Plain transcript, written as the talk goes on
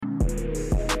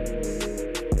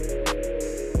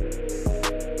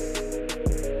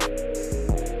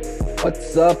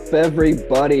What's up,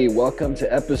 everybody? Welcome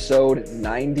to episode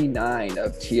 99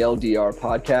 of TLDR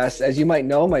Podcast. As you might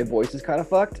know, my voice is kind of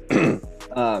fucked,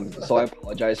 so I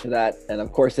apologize for that. And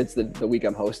of course, it's the week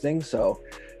I'm hosting, so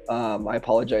I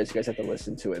apologize. You guys have to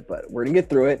listen to it, but we're gonna get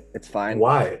through it. It's fine.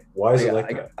 Why? Why is it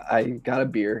like that? I got a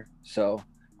beer, so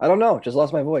I don't know. Just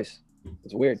lost my voice.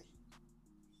 It's weird.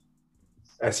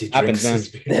 As he drinks his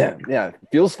beer. Yeah.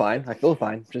 Feels fine. I feel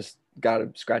fine. Just got a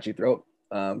scratchy throat.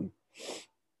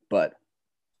 But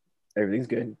everything's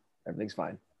good. Everything's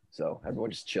fine. So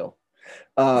everyone just chill.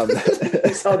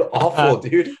 You sound awful,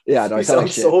 dude. Yeah, no, I sound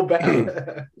like so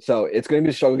bad. So it's going to be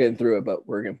a struggle getting through it, but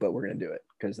we're gonna do it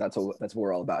because that's what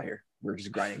we're all about here. We're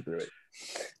just grinding through it.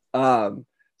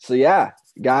 So yeah,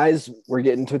 guys, we're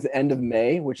getting to the end of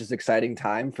May, which is an exciting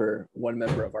time for one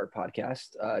member of our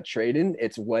podcast, Tradon.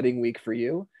 It's wedding week for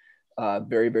you.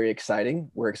 Very, very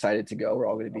exciting. We're excited to go. We're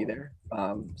all going to be there.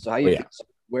 So how you feel?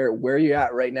 Where are you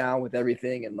at right now with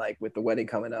everything and like with the wedding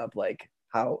coming up? Like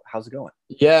how's it going?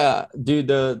 Yeah, dude,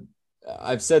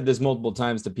 I've said this multiple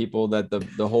times to people that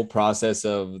the whole process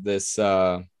of this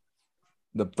the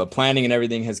planning and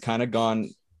everything has kind of gone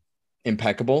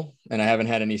impeccable and I haven't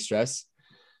had any stress.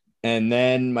 And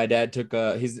then my dad took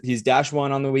he's dash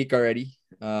one on the week already.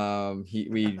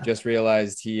 We just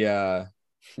realized he booked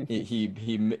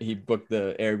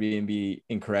the Airbnb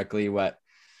incorrectly. What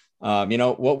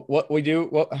we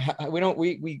do,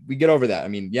 we get over that. I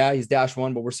mean, yeah, he's dash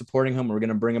one, but we're supporting him. We're going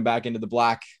to bring him back into the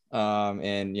black.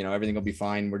 And everything will be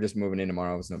fine. We're just moving in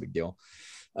tomorrow. It's no big deal.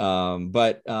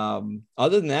 But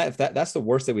other than that, if that's the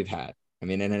worst that we've had, I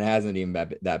mean, and it hasn't even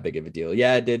been that big of a deal.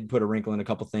 Yeah, it did put a wrinkle in a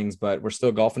couple things, but we're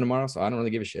still golfing tomorrow. So I don't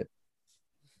really give a shit.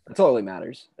 That totally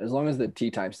matters. As long as the tee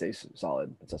time stays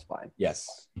solid, that's just fine.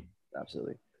 Yes,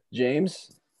 absolutely.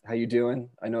 James, how you doing?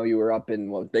 I know you were up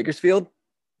in Bakersfield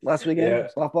last weekend,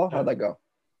 softball. How'd that go?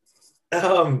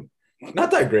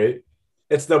 Not that great.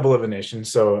 It's double elimination,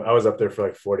 so I was up there for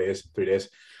like 3 days.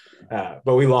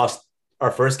 But we lost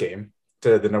our first game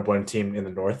to the number one team in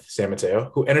the North, San Mateo,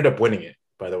 who ended up winning it.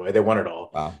 By the way, they won it all.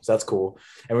 Wow. So that's cool.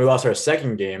 And we lost our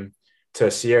second game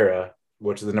to Sierra,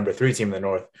 which is the number 3 team in the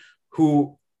North,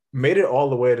 who made it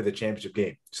all the way to the championship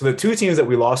game. So the 2 teams that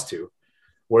we lost to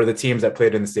were the teams that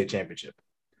played in the state championship.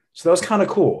 So that was kind of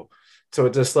cool. So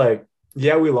it's just like,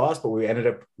 yeah, we lost, but we ended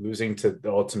up losing to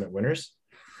the ultimate winners.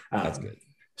 That's good.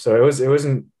 So it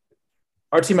wasn't.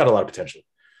 Our team had a lot of potential.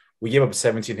 We gave up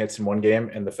 17 hits in one game,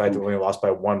 and the fact that we only lost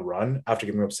by 1 run after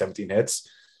giving up 17 hits,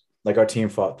 like our team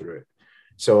fought through it.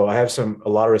 So I have a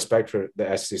lot of respect for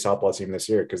the SC softball team this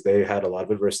year because they had a lot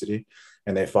of adversity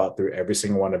and they fought through every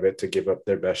single one of it to give up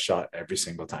their best shot every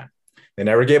single time. They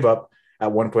never gave up.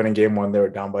 At one point in game 1, they were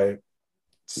down by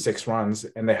 6 runs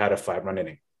and they had a 5-run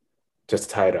inning just to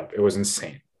tie it up. It was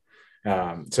insane.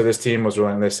 So this team was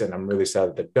relentless, and I'm really sad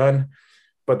that they're done,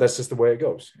 but that's just the way it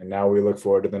goes. And now we look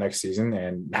forward to the next season,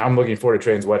 and now I'm looking forward to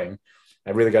Tradon's wedding.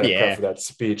 I really got to prep for that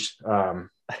speech. But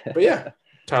yeah,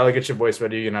 Tyler, get your voice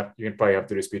ready. You can probably have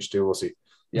to do a speech too. We'll see.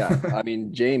 Yeah, I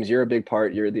mean, James, you're a big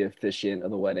part. You're the officiant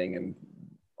of the wedding and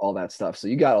all that stuff. So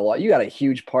you got a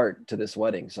huge part to this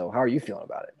wedding. So how are you feeling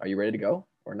about it? Are you ready to go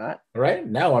or not? Right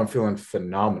now, I'm feeling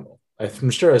phenomenal. I'm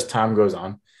sure as time goes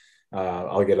on,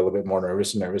 I'll get a little bit more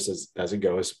nervous as it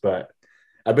goes. But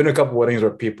I've been to a couple weddings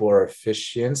where people are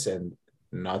officiants and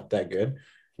not that good.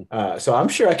 So I'm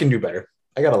sure I can do better.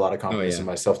 I got a lot of confidence in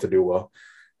myself to do well.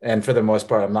 And for the most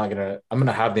part, I'm going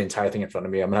to have the entire thing in front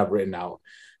of me. I'm going to have written out.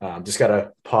 Just got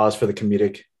to pause for the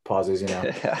comedic pauses,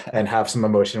 and have some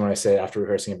emotion when I say it after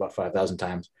rehearsing about 5,000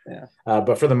 times. Yeah.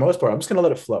 But for the most part, I'm just going to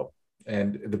let it flow.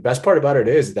 And the best part about it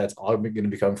is that's all going to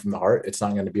be coming from the heart. It's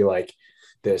not going to be like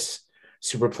this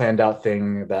super planned out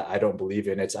thing that I don't believe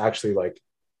in. It's actually like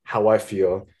how I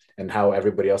feel, and how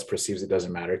everybody else perceives it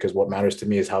doesn't matter, because what matters to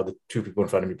me is how the 2 people in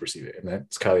front of me perceive it. And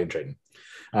that's Kylie and Tradon.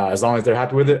 As long as they're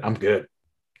happy with it, I'm good.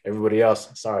 Everybody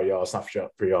else, sorry, y'all. It's not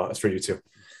for y'all. It's for you too.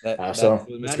 So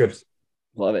it's good.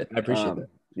 Love it. I appreciate that.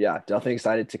 Yeah, definitely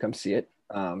excited to come see it.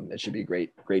 It should be a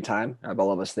great time. I have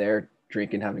all of us there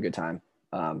drinking, having a good time.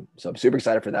 So I'm super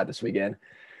excited for that this weekend.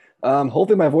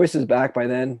 Hopefully my voice is back by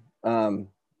then,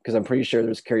 because I'm pretty sure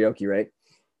there's karaoke, right?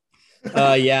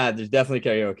 Yeah, there's definitely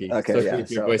karaoke. Okay, especially if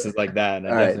your voice is like that.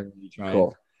 All right,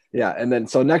 cool. Yeah, and then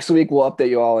so next week we'll update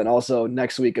you all, and also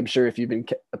next week, I'm sure if you've been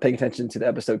paying attention to the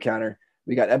episode counter,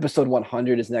 we got episode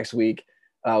 100 is next week.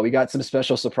 We got some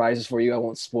special surprises for you. I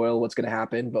won't spoil what's going to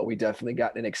happen, but we definitely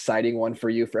got an exciting one for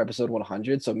you for episode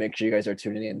 100. So make sure you guys are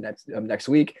tuning in next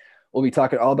week. We'll be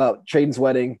talking all about Tradon's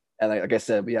wedding, and like I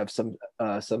said, we have some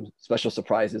special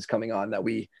surprises coming on that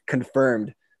we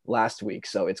confirmed last week.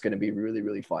 So it's going to be really,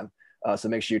 really fun. So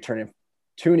make sure you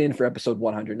tune in for episode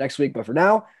 100 next week. But for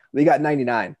now, We got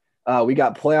 99. We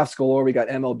got playoffs galore. We got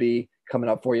MLB coming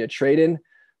up for you. Tradon.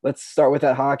 Let's start with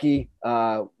that hockey.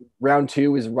 Round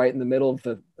 2 is right in the middle of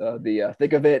the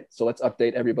thick of it. So let's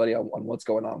update everybody on what's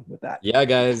going on with that. Yeah,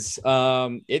 guys.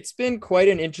 It's been quite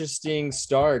an interesting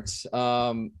start.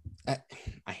 I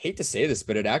hate to say this,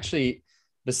 but it actually,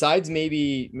 besides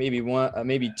maybe one,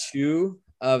 maybe two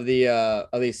of the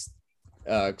at least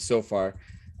so far,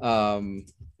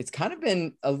 it's kind of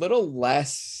been a little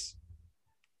less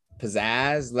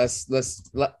pizzazz,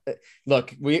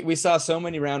 look, we saw so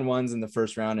many round ones in the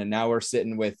first round, and now we're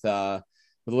sitting with a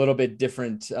little bit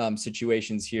different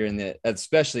situations here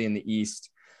especially in the East.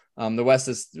 The West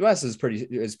is pretty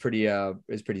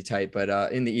tight,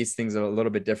 but in the East things are a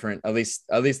little bit different. At least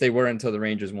they were until the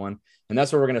Rangers won, and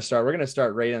that's where we're gonna start. We're gonna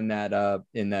start right in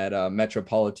that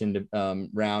Metropolitan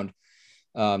round,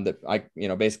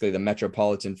 basically the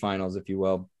Metropolitan Finals, if you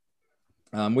will.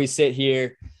 We sit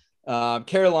here.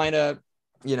 Carolina,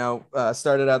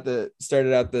 started out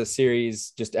the series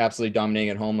just absolutely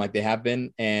dominating at home like they have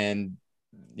been, and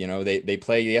they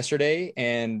play yesterday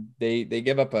and they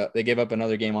give up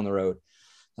another game on the road.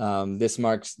 This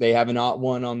marks they have not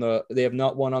won on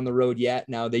the road yet.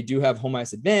 Now they do have home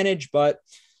ice advantage, but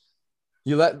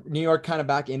you let New York kind of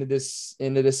back into this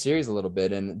series a little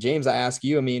bit. And James, I ask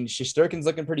you, I mean, Shesterkin's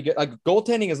looking pretty good. Like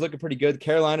goaltending is looking pretty good.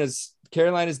 Carolina's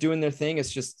doing their thing.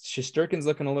 It's just Shesterkin's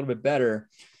looking a little bit better.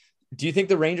 Do you think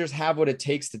the Rangers have what it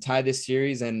takes to tie this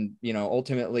series and,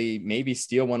 ultimately maybe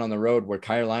steal one on the road where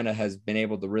Carolina has been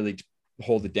able to really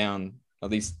hold it down, at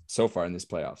least so far in this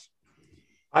playoffs?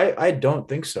 I don't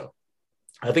think so.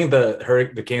 I think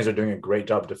the Canes are doing a great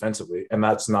job defensively, and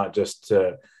that's not just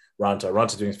Raanta.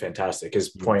 Raanta's doing fantastic.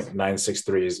 His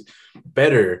 .963 is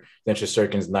better than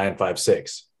Shesterkin's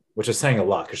 .956, which is saying a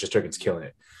lot because Shesterkin's killing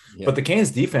it. Yeah. But the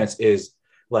Canes defense is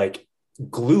like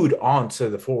glued onto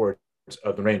the forwards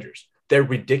of the Rangers. They're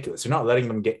ridiculous. They're not letting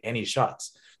them get any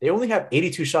shots. They only have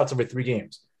 82 shots over 3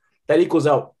 games. That equals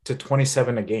out to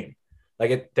 27 a game.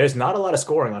 There's not a lot of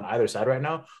scoring on either side right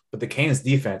now, but the Canes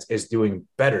defense is doing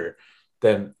better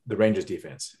than the Rangers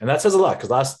defense. And that says a lot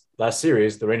because last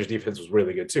series, the Rangers defense was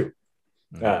really good too.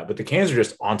 Mm-hmm. But the Canes are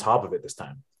just on top of it this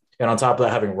time. And on top of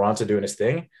that, having Raanta doing his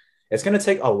thing, it's going to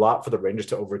take a lot for the Rangers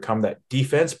to overcome that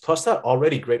defense, plus that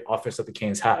already great offense that the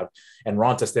Canes have, and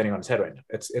Raanta standing on his head right now.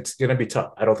 It's going to be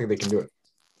tough. I don't think they can do it.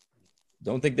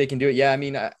 Don't think they can do it. Yeah, I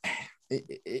mean,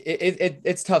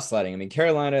 it's tough sledding. I mean,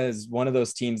 Carolina is one of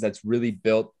those teams that's really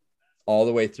built all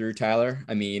the way through, Tyler.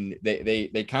 I mean,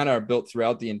 they kind of are built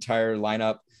throughout the entire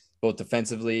lineup, both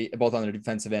defensively, both on the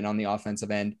defensive end, on the offensive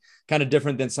end. Kind of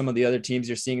different than some of the other teams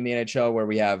you're seeing in the NHL where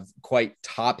we have quite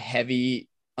top heavy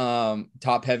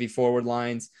forward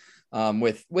lines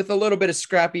with a little bit of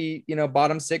scrappy,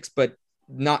 bottom six, but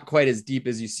not quite as deep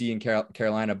as you see in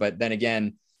Carolina. But then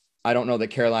again, I don't know that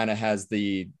Carolina has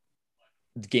the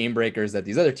game breakers that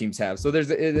these other teams have. So it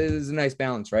is a nice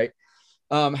balance, right?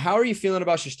 How are you feeling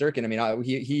about Shesterkin? I mean,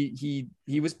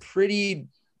 he was pretty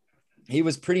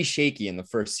shaky in the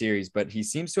first series, but he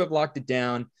seems to have locked it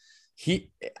down.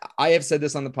 I have said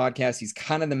this on the podcast. He's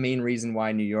kind of the main reason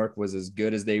why New York was as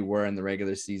good as they were in the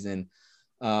regular season.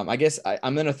 I guess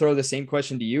I'm going to throw the same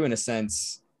question to you in a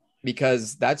sense,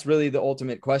 because that's really the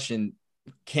ultimate question.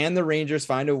 Can the Rangers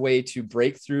find a way to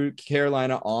break through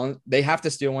Carolina they have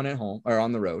to steal one at home or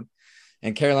on the road,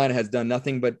 and Carolina has done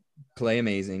nothing but play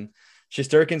amazing.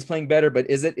 Shesterkin's playing better, but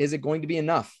is it going to be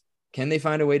enough? Can they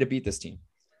find a way to beat this team?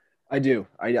 I do.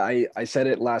 I said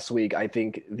it last week. I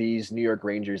think these New York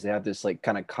Rangers, they have this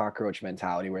kind of cockroach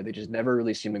mentality where they just never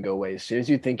really seem to go away. As soon as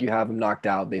you think you have them knocked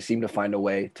out, they seem to find a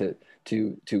way to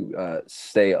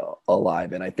stay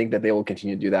alive. And I think that they will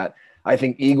continue to do that. I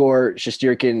think Igor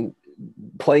Shesterkin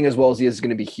playing as well as he is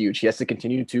going to be huge. He has to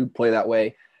continue to play that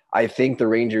way. I think the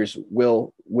Rangers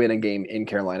will win a game in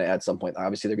Carolina at some point.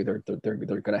 Obviously, they're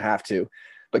going to have to.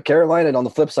 But Carolina, on the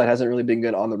flip side, hasn't really been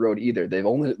good on the road either.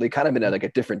 They kind of been at a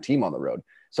different team on the road.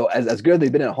 So as good as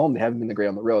they've been at home, they haven't been the great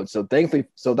on the road. So thankfully,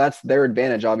 that's their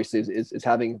advantage. Obviously, is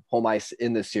having home ice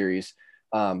in this series.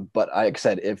 But like I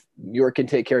said, if New York can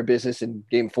take care of business in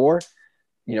Game 4,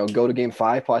 go to Game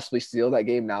 5, possibly steal that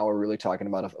game. Now we're really talking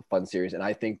about a fun series, and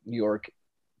I think New York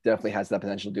definitely has that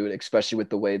potential to do it, especially with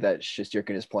the way that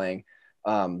Shesterkin is playing.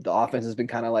 The offense has been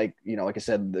kind of like I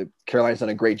said, the Carolina's done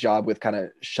a great job with kind of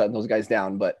shutting those guys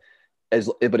down. But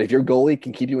if your goalie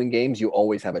can keep you in games, you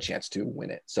always have a chance to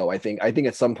win it. So I think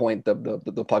at some point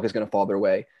the puck is going to fall their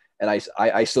way, and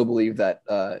I still believe that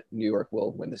New York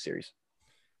will win the series.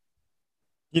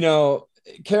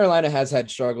 Carolina has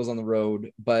had struggles on the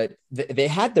road, but they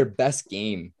had their best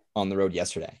game on the road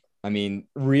yesterday. I mean,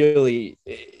 really,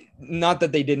 not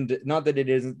that it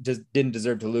isn't just didn't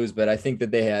deserve to lose, but I think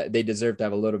that they deserve to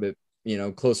have a little bit,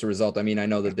 closer result. I mean, I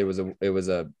know that it was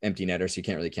a empty netter, so you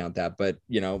can't really count that, but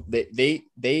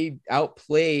they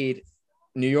outplayed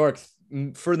New York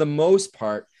for the most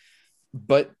part.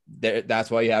 But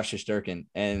that's why you have Shesterkin,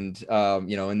 and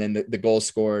and then the goal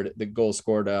scored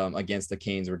against the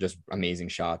Canes were just amazing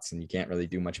shots, and you can't really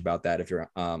do much about that if you're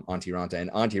Antti Ranta, and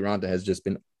Antti Ranta has just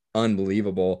been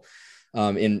unbelievable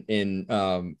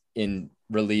in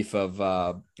relief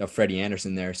of Freddie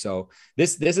Anderson there. So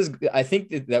this is, I think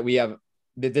that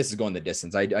this is going the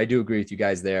distance. I do agree with you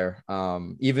guys there.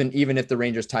 Even if the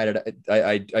Rangers tied it,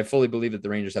 I fully believe that the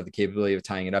Rangers have the capability of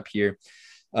tying it up here.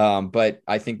 But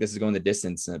I think this is going the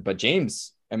distance. But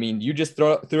James, I mean, you just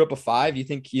threw up a 5. You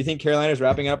think Carolina's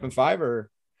wrapping it up in 5 or?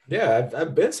 Yeah,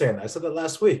 I've been saying that. I said that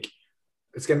last week.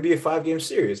 It's going to be a 5-game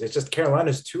series. It's just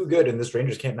Carolina's too good, and this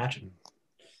Rangers can't match him.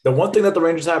 The one thing that the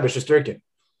Rangers have is Shesterkin.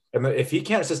 And if he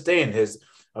can't sustain his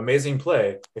amazing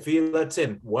play, if he lets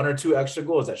in 1 or 2 extra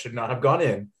goals that should not have gone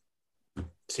in,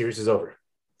 series is over.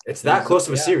 It's that close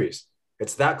of a series.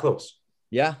 It's that close.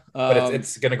 Yeah. But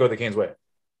it's going to go the Canes' way.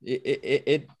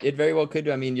 It very well could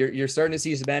do. I mean, you're starting to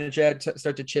see Zibanejad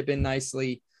start to chip in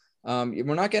nicely.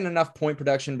 We're not getting enough point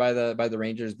production by the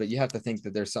Rangers, but you have to think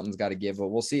that there's something's got to give. But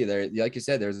we'll see. There, like you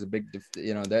said, there's a big,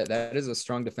 that is a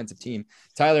strong defensive team.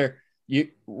 Tyler,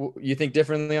 you think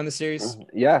differently on the series?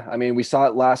 Yeah, I mean, we saw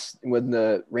it last when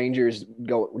the Rangers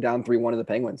go down 3-1 to the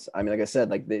Penguins. I mean, like I said,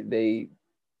 like they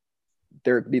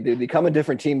become a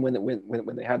different team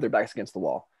when they have their backs against the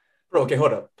wall. Bro, okay,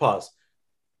 hold up, pause.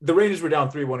 The Rangers were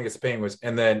down 3-1 against the Penguins,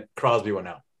 and then Crosby went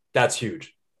out. That's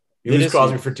huge. You lose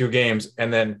Crosby for 2 games,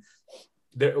 and then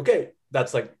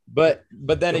that's like. But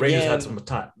then the Rangers had some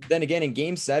time. Then again, in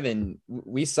Game 7,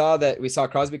 we saw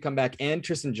Crosby come back and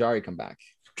Tristan Jarry come back.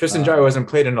 Tristan Jarry hasn't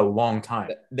played in a long time.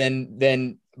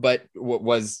 But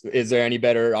is there any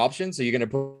better option? So you're going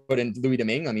to put in Louis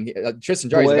Domingue? I mean, Tristan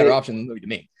Jarry is a better option than Louis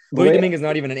Domingue. Louis Domingue is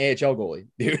not even an AHL goalie,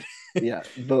 dude. Yeah.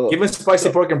 Give him spicy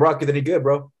pork and broccoli, then he's good,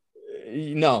 bro.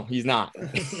 No, he's not.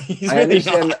 I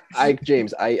understand.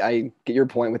 James, I get your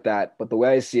point with that, but the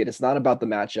way I see it, it's not about the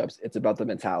matchups; it's about the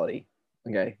mentality.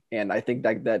 Okay, and I think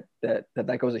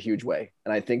that goes a huge way.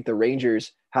 And I think the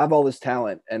Rangers have all this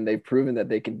talent, and they've proven that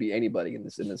they can beat anybody in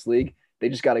this league. They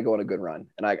just got to go on a good run.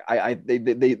 And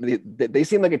they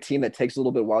seem like a team that takes a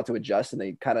little bit of a while to adjust, and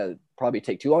they kind of probably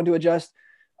take too long to adjust.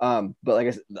 But like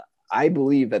I said, I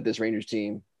believe that this Rangers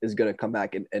team is going to come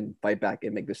back and fight back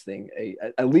and make this thing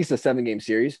at least a 7-game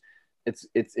series. It's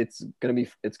going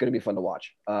to be fun to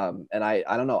watch. And I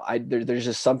don't know. There's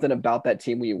just something about that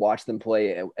team when you watch them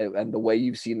play and the way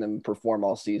you've seen them perform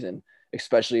all season,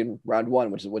 especially in round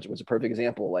 1, which was a perfect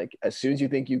example. Like as soon as you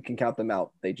think you can count them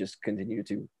out, they just continue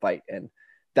to fight. And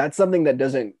that's something that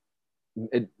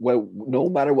no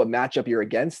matter what matchup you're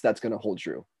against, that's going to hold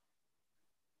true.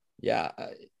 Yeah.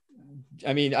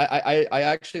 I mean, I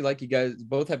actually like you guys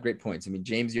both have great points. I mean,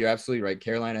 James, you're absolutely right.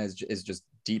 Carolina is just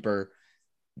deeper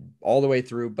all the way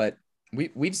through, but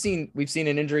we've seen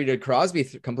an injury to Crosby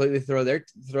completely throw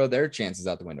their chances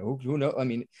out the window. Who knows? I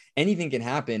mean, anything can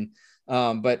happen.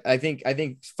 But I think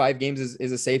 5 games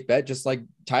is a safe bet. Just like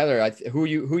Tyler, who are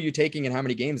you taking and how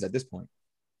many games at this point?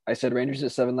 I said Rangers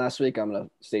at 7 last week. I'm going to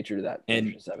stay true to that.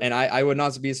 And I would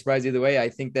not be surprised either way. I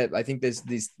think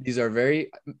these are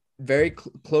very, very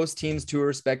close teams to a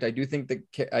respect. I do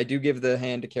give the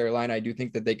hand to Carolina. I do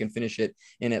think that they can finish it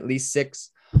in at least 6.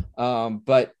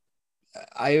 But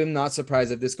I am not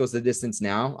surprised if this goes the distance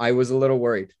now. I was a little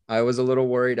worried. I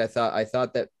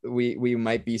thought that we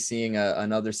might be seeing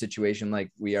another situation like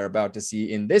we are about to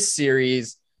see in this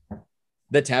series,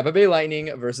 the Tampa Bay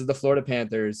Lightning versus the Florida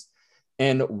Panthers.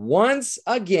 And once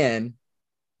again,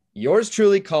 yours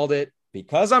truly called it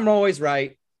because I'm always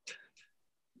right.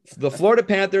 The Florida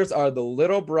Panthers are the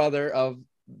little brother of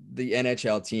the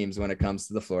NHL teams when it comes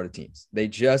to the Florida teams. They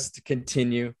just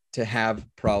continue to have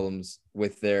problems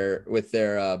with their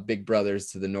big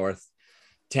brothers to the north.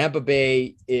 Tampa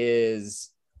Bay is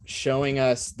showing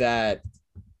us that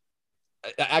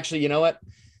actually, you know what?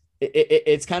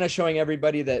 It's kind of showing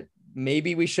everybody that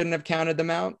maybe we shouldn't have counted them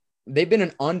out. They've been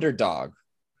an underdog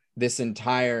this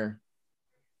entire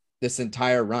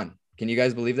run. Can you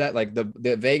guys believe that? Like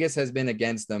the Vegas has been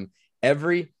against them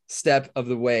every step of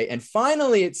the way. And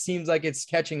finally, it seems like it's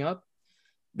catching up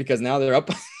because now they're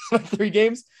up 3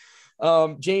 games.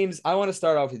 James, I want to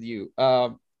start off with you.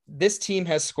 This team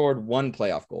has scored 1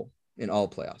 playoff goal in all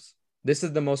playoffs. This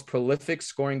is the most prolific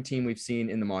scoring team we've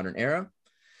seen in the modern era.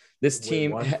 This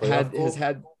team has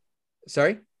had.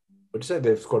 Sorry? What'd you say?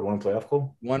 They've scored 1 playoff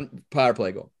goal? 1 power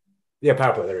play goal. Yeah,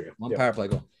 power play. There we go. 1 power play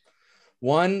goal.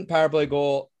 1 power play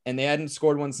goal and they hadn't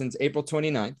scored one since April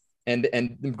 29th.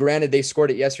 And granted, they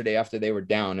scored it yesterday after they were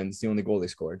down, and it's the only goal they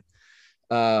scored.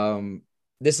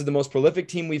 This is the most prolific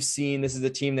team we've seen. This is a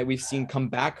team that we've seen come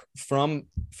back from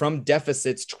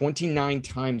deficits 29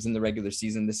 times in the regular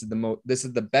season. This is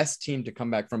the best team to come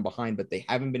back from behind, but they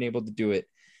haven't been able to do it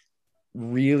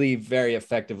really very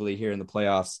effectively here in the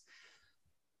playoffs.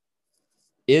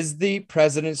 Is the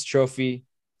President's Trophy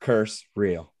curse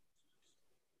real?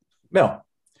 No.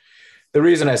 The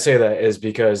reason I say that is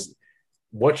because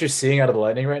what you're seeing out of the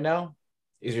Lightning right now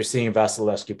is you're seeing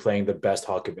Vasilevsky playing the best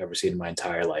hockey I've ever seen in my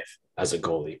entire life as a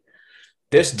goalie.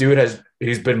 This dude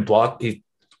he's been blocked.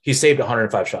 He saved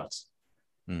 105 shots.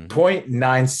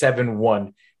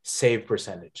 0.971 save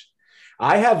percentage.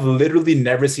 I have literally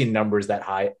never seen numbers that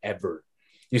high ever.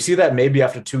 You see that maybe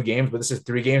after 2 games, but this is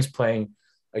 3 games playing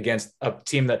against a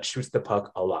team that shoots the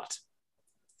puck a lot.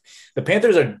 The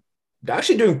Panthers are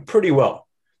actually doing pretty well.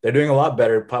 They're doing a lot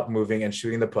better puck moving and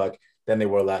shooting the puck than they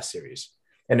were last series.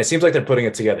 And it seems like they're putting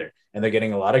it together, and they're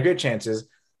getting a lot of good chances.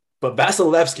 But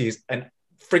Vasilevsky's a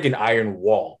freaking iron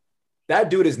wall.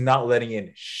 That dude is not letting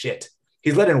in shit.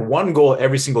 He's let in 1 goal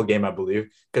every single game, I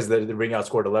believe, because the Ring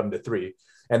outscored 11-3.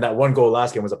 And that 1 goal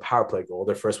last game was a power play goal,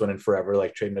 their first one in forever,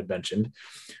 like Tradon had mentioned.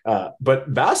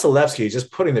 But Vasilevsky is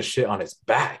just putting the shit on his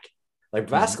back. Like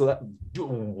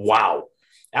wow.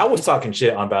 I was talking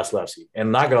shit on Vasilevsky,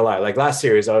 and not gonna lie, like last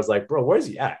series, I was like, bro, where's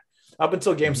he at? Up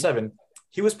until game 7,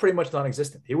 he was pretty much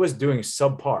non-existent. He was doing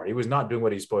subpar. He was not doing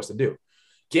what he's supposed to do.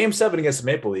 Game 7 against the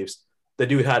Maple Leafs, the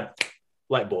dude had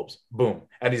light bulbs, boom,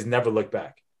 and he's never looked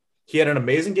back. He had an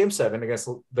amazing game 7 against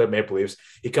the Maple Leafs.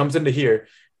 He comes into here,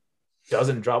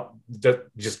 doesn't drop,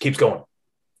 just keeps going.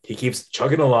 He keeps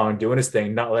chugging along, doing his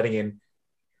thing, not letting in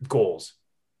goals.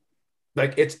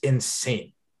 Like, it's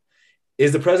insane.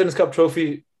 Is the President's Cup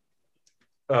trophy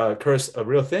curse a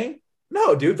real thing?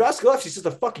 No, dude. Vasilevsky's just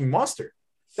a fucking monster.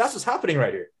 That's what's happening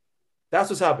right here. That's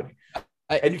what's happening.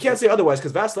 And you can't say otherwise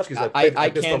because Vasilevsky's like I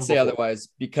can't say otherwise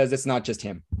because it's not just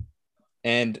him.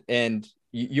 And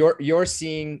you're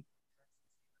seeing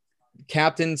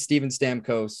Captain Steven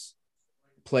Stamkos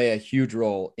play a huge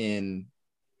role in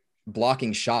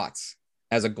blocking shots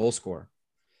as a goal scorer.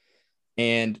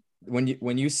 And when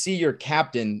you see your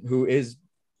captain who is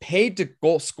paid to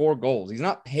score goals, he's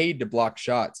not paid to block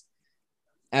shots.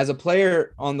 As a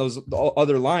player on those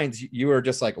other lines, you are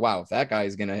just like, wow, if that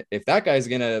guy's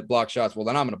gonna block shots, well,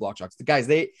 then I'm gonna block shots. The guys,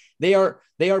 they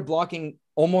are blocking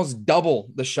almost double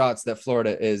the shots that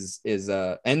Florida is.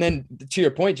 And then to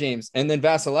your point, James, and then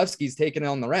Vasilevsky's taking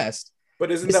on the rest.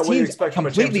 But isn't that what you expect from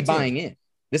a completely buying team? in?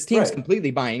 This team's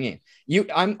completely buying in.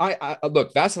 I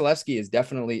look, Vasilevsky is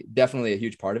definitely a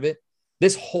huge part of it.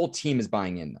 This whole team is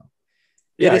buying in, though.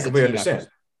 Yeah, I completely understand.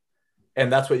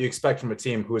 And that's what you expect from a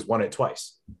team who has won it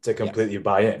twice, to completely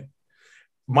buy in.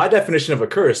 My definition of a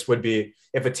curse would be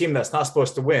if a team that's not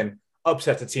supposed to win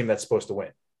upsets a team that's supposed to win.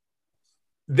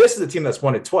 This is a team that's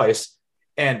won it twice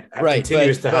and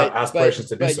continues to have aspirations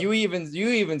to do so. But you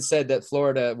even said that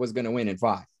Florida was going to win in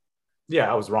 5. Yeah,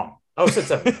 I was wrong. I said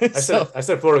 7. I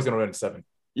said Florida's going to win in 7.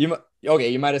 You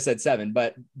might have said 7,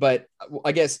 but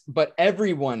I guess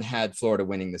everyone had Florida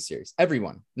winning this series.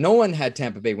 Everyone. No one had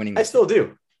Tampa Bay winning. I still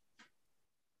do.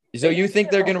 So you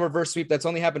think they're going to reverse sweep? That's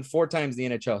only happened 4 times in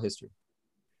the NHL history.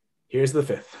 Here's the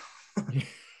 5th.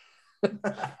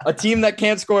 A team that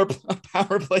can't score a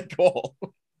power play goal.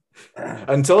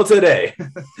 Until today.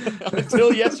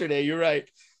 Until yesterday, you're right.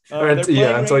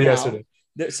 Until yesterday.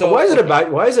 So why is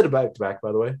it a back-to-back,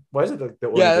 by the way? Why is it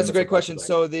that's a great question.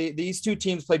 So these 2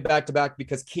 teams played back-to-back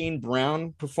because Kane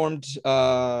Brown performed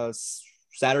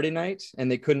Saturday night and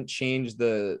they couldn't change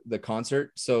the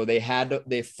concert. So they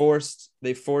forced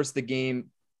the game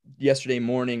yesterday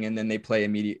morning and then they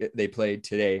played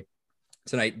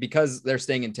tonight because they're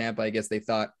staying in Tampa. I guess they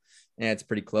thought, it's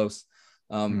pretty close.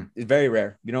 It's very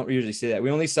rare. We don't usually see that. We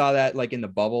only saw that like in the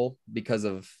bubble because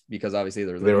obviously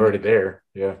they're already there.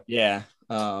 Yeah. Yeah.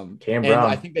 Cam Brown,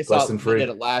 I think they did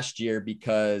it last year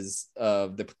because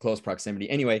of the close proximity.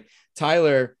 Anyway,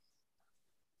 Tyler,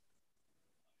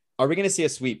 are we going to see a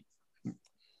sweep?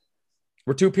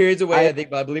 We're 2 periods away.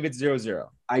 I believe it's 0-0.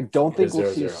 I don't think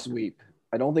we'll see a sweep.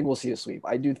 I don't think we'll see a sweep.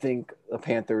 I do think the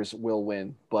Panthers will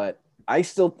win, but in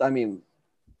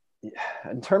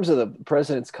terms of the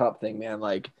President's Cup thing, man,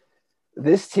 like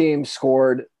this team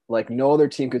scored like no other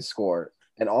team could score.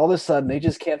 And all of a sudden they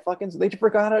just can't they just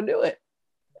forgot how to do it.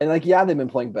 And like, yeah, they've been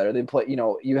playing better. They play,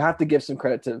 you have to give some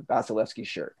credit to Vasilevsky,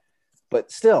 sure.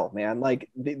 But still, man, like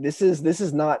this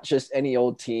is not just any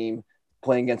old team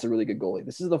playing against a really good goalie.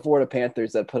 This is the Florida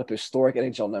Panthers that put up historic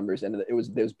NHL numbers. And it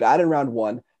was bad in round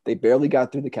 1. They barely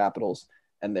got through the Capitals.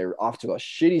 and they're off to a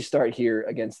shitty start here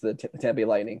against the Tampa Bay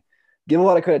Lightning. Give a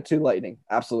lot of credit to Lightning,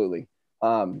 absolutely.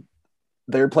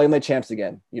 They're playing like champs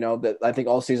again. You know, that I think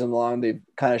all season long they've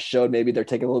kind of showed maybe they're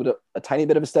taking a tiny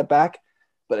bit of a step back,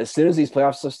 but as soon as these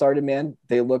playoffs have started, man,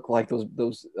 they look like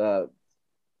those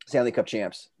Stanley Cup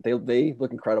champs. They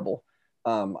look incredible.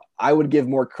 I would give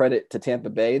more credit to Tampa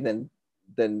Bay than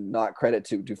not credit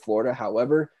to Florida.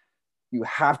 However, you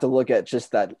have to look at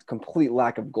just that complete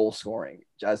lack of goal scoring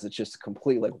as it's just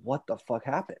complete, like, what the fuck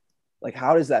happened? Like,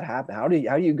 how does that happen? How do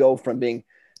you go from being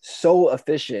so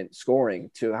efficient scoring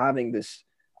to having this?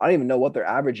 I don't even know what they're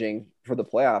averaging for the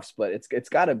playoffs, but it's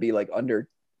got to be like under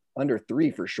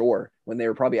 3 for sure, when they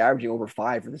were probably averaging over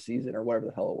 5 for the season or whatever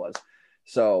the hell it was.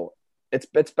 So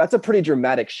that's a pretty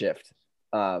dramatic shift.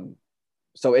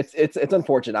 So it's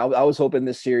unfortunate. I was hoping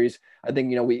this series, I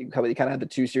think, you know, we kind of had the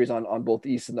 2 series on both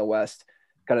the East and the West,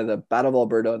 kind of the Battle of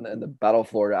Alberta and the Battle of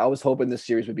Florida. I was hoping this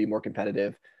series would be more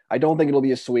competitive. I don't think it'll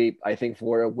be a sweep. I think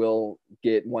Florida will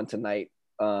get one tonight,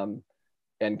 and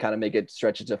kind of make it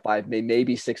stretch it to 5,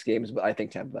 maybe 6 games. But I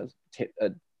think Tampa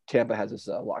has this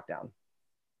lockdown.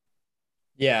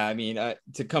 Yeah, I mean,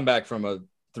 to come back from a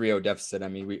 3-0 deficit. I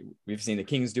mean, we've seen the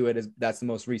Kings do it. That's the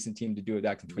most recent team to do it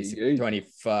back in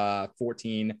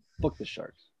 2014. Fuck the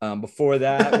Sharks. Before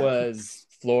that was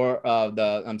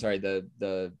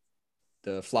the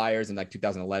Flyers in like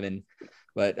 2011.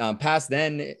 But past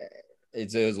then,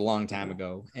 it was a long time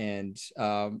ago. And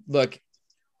look,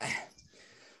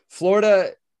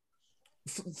 Florida's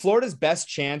best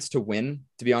chance to win,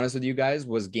 to be honest with you guys,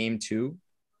 was game 2.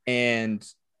 And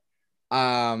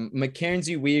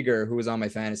Mackenzie Weegar, who was on my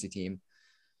fantasy team,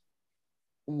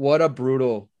 what a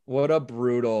brutal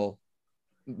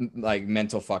like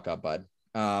mental fuck up, bud.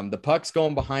 The puck's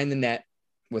going behind the net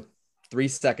with 3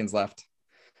 seconds left.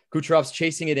 Kucherov's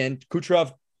chasing it in.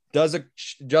 Kucherov does a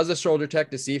shoulder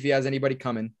check to see if he has anybody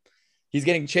coming. He's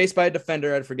getting chased by a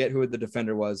defender. I forget who the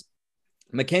defender was.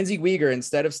 Mackenzie Weegar,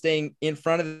 instead of staying in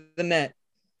front of the net,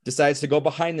 decides to go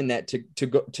behind the net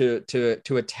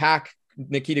to attack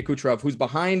Nikita Kucherov, who's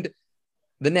behind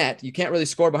the net. You can't really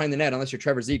score behind the net unless you're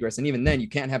Trevor Zegras, and even then, you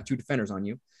can't have 2 defenders on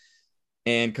you.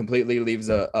 And completely leaves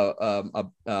a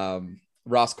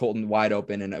Ross Colton wide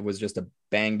open, and it was just a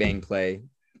bang play,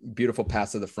 beautiful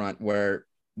pass to the front where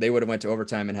they would have went to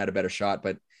overtime and had a better shot.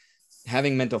 But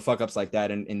having mental fuck ups like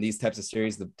that in these types of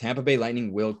series, the Tampa Bay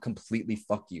Lightning will completely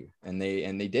fuck you, and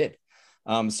they did.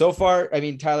 So far, I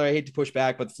mean, Tyler, I hate to push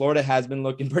back, but Florida has been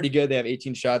looking pretty good. They have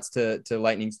 18 shots to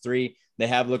Lightning's 3. They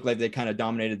have looked like they kind of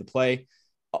dominated the play.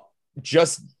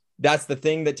 Just that's the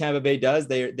thing that Tampa Bay does.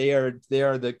 They are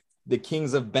the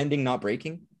kings of bending, not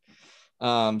breaking.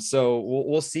 So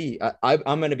we'll see.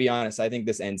 I'm going to be honest. I think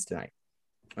this ends tonight.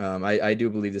 I do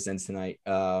believe this ends tonight.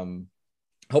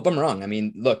 Hope I'm wrong. I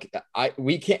mean, look,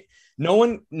 we can't.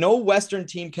 No Western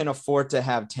team can afford to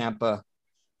have Tampa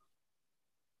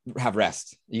have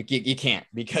rest. You can't,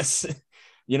 because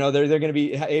you know they're going to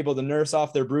be able to nurse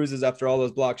off their bruises after all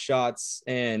those blocked shots,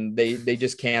 and they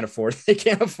just can't afford it. They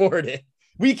can't afford it.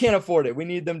 We can't afford it. We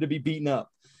need them to be beaten up.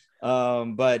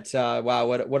 But wow,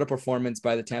 what a performance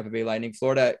by the Tampa Bay Lightning.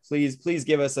 Florida, please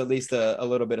give us at least a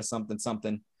little bit of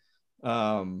something.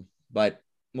 But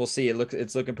we'll see.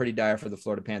 It's looking pretty dire for the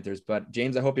Florida Panthers. But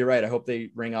James, I hope you're right. I hope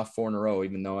they ring off 4 in a row,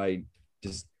 even though it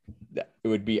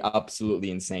would be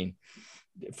absolutely insane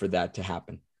for that to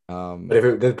happen. But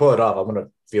if they pull it off, I'm gonna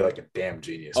feel like a damn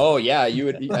genius. Oh yeah, you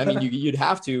would. I mean, you'd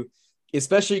have to,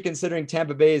 especially considering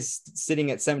Tampa Bay is sitting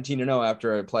at 17-0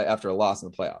 after a loss in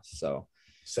the playoffs. So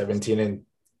 17-3.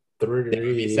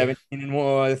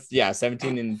 17-1. Yeah,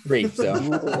 17-3.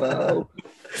 So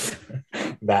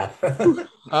math.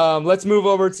 Let's move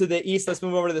over to the East. Let's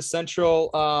move over to the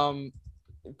Central.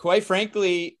 Quite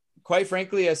frankly,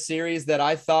 a series that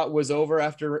I thought was over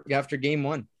after game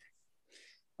 1.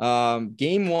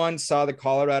 Game 1 saw the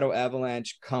Colorado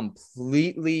Avalanche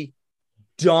completely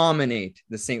dominate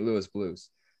the St. Louis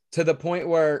Blues to the point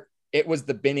where it was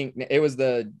the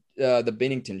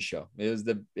Binnington show.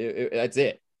 That's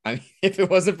it. I mean, if it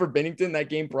wasn't for Binnington, that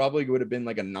game probably would have been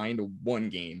like a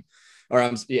 9-1 game, or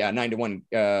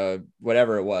 9-1,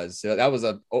 whatever it was. So that was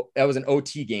an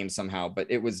OT game somehow,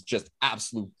 but it was just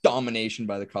absolute domination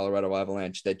by the Colorado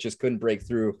Avalanche that just couldn't break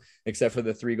through, except for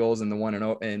the 3 goals and the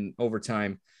 1 in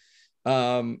overtime.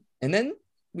 And then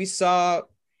we saw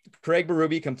Craig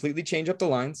Berube completely change up the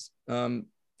lines.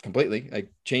 Completely,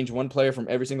 like change one player from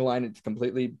every single line and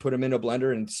completely put him in a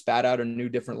blender and spat out a new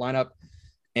different lineup.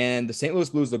 And the St.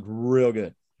 Louis Blues looked real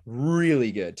good,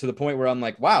 really good, to the point where I'm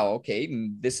like, wow, okay,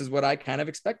 this is what I kind of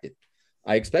expected.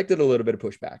 I expected a little bit of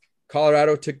pushback.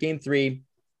 Colorado took game 3.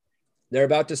 They're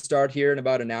about to start here in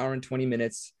about an hour and 20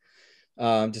 minutes.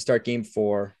 to start game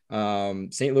 4.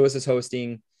 St. Louis is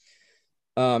hosting.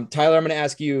 Tyler, I'm going to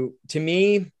ask you, to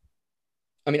me,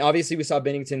 I mean, obviously we saw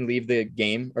Binnington leave the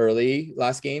game early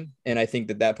last game, and I think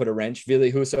that put a wrench.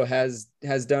 Ville Husso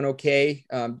has done okay.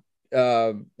 I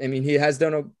mean, he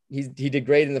did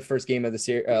great in the first game of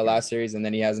the last series, and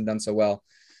then he hasn't done so well.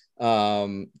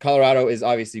 Colorado is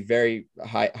obviously very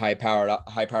high powered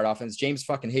offense. James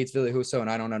fucking hates Ville Husso, and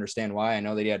I don't understand why. I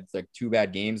know that he had like 2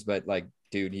 bad games, but like,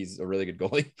 dude, he's a really good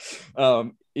goalie.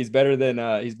 He's better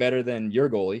than your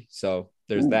goalie. So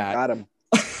there's that. Got him.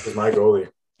 He's my goalie.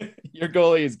 Your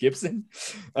goalie is Gibson.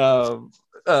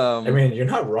 I mean, you're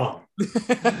not wrong.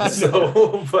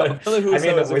 So, but I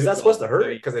mean, is that supposed to hurt?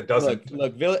 Because it doesn't.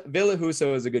 Look, Ville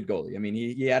Husso is a good goalie. I mean,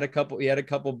 he had a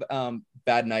couple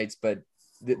bad nights, but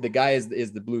the guy is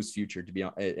the Blues' future, to be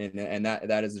honest, and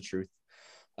that is the truth.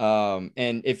 And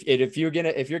if you're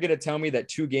gonna tell me that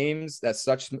 2 games, that's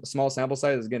such small sample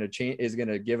size, is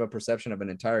gonna give a perception of an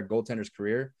entire goaltender's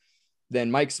career, then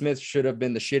Mike Smith should have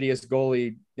been the shittiest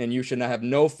goalie, and you should not have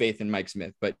no faith in Mike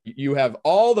Smith. But you have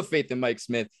all the faith in Mike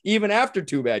Smith, even after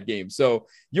 2 bad games. So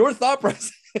your thought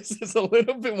process is a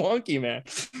little bit wonky, man.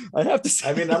 I have to say.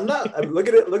 I mean, look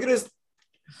at it. Look at his.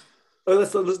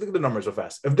 Let's look at the numbers real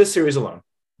fast. Of this series alone.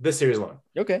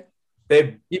 Okay.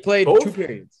 He played both, 2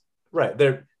 periods. Right.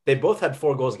 They both had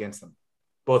 4 goals against them.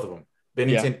 Both of them.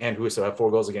 Binnington and Husso have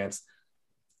 4 goals against.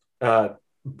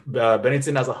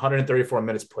 Binnington has 134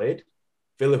 minutes played.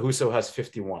 Ville Husso has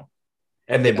 51.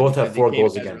 And they both have 4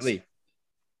 goals against.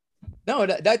 No,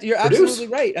 that you're absolutely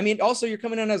right. I mean, also you're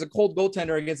coming in as a cold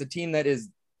goaltender against a team that is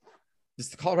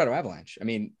just the Colorado Avalanche. I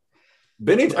mean,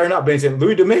 Louis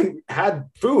Domingue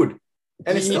had food.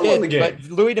 And he still won the game. But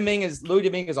Louis Domingue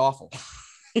is awful.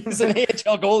 He's an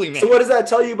AHL goalie, man. So what does that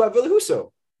tell you about Ville Husso?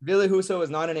 Ville Husso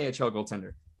is not an AHL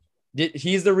goaltender.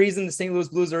 He's the reason the St. Louis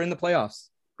Blues are in the playoffs.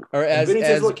 Or as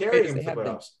what carried him to the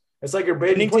playoffs. It's like your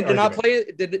Bennington did not play.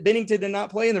 Binnington did not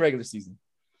play in the regular season.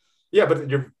 Yeah, but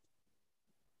your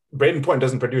Braden Point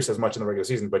doesn't produce as much in the regular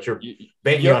season, but you're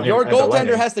banking on him. Your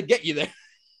goaltender has to get you there.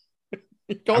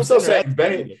 I'm still saying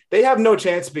they have no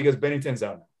chance because Bennington's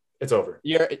out now. It's over.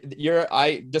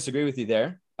 I disagree with you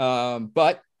there.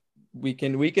 But we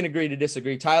can agree to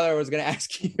disagree. Tyler, I was going to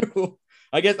ask you.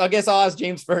 I guess I'll ask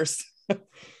James first.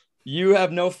 You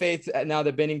have no faith now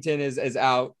that Binnington is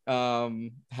out.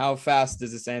 How fast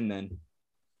does this end then?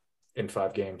 In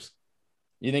 5 games.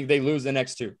 You think they lose the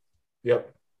next 2?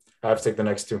 Yep. I have to take the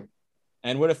next 2.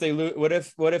 And what if they lose? What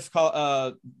if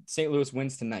St. Louis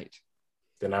wins tonight?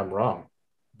 Then I'm wrong,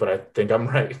 but I think I'm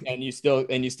right. And you still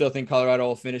think Colorado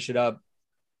will finish it up?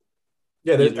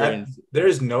 Yeah, there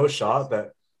is no shot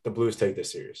that the Blues take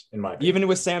this series, in my opinion. Even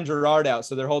with Sam Girard out,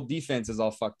 so their whole defense is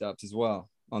all fucked up as well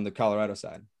on the Colorado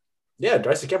side. Yeah,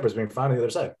 Darcy Kemper's being fine on the other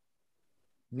side.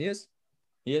 He is.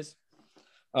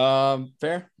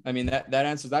 Fair. I mean, that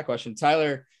answers that question.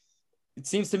 Tyler, it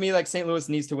seems to me like St. Louis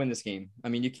needs to win this game. I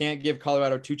mean, you can't give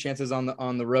Colorado 2 chances on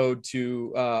the road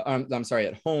to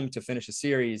at home to finish a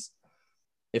series.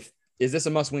 Is this a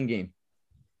must-win game?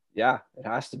 Yeah, it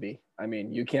has to be. I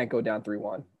mean, you can't go down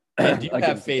 3-1. Do you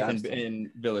have faith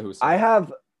in Ville Husso? I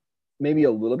have maybe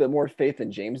a little bit more faith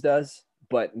than James does,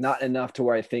 but not enough to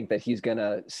where I think that he's going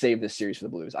to save this series for the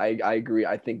Blues. I agree.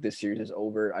 I think this series is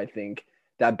over. I think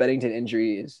that Bennington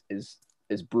injury is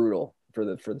brutal for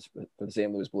the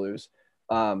St. Louis Blues.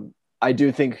 I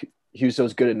do think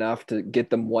Husso's good enough to get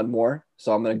them 1 more.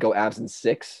 So I'm going to go Avs in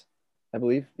 6, I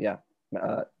believe. Yeah.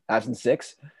 Avs in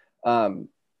 6. Because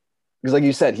like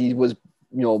you said, he was,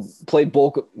 played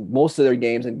most of their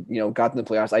games and, got to the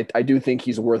playoffs. I do think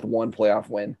he's worth 1 playoff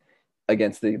win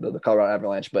against the Colorado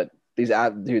Avalanche, but the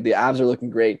Avs are looking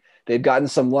great. They've gotten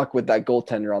some luck with that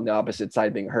goaltender on the opposite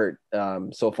side being hurt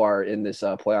so far in this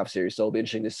playoff series. So it'll be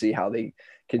interesting to see how they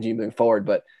continue moving forward.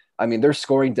 But I mean, their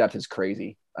scoring depth is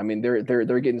crazy. I mean,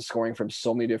 they're getting scoring from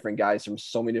so many different guys from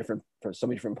so many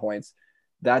different points.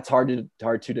 That's hard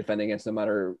to defend against, no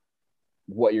matter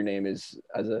what your name is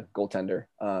as a goaltender.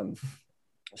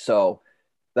 So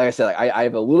like I said, I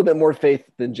have a little bit more faith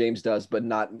than James does, but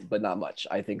not much.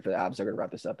 I think the Avs are going to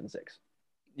wrap this up in 6.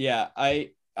 Yeah,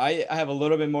 I have a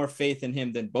little bit more faith in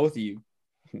him than both of you,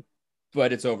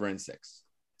 but it's over in 6.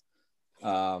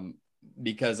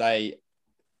 Because to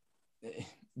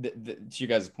you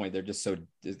guys' point, they're just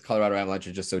the Colorado Avalanche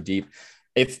are just so deep.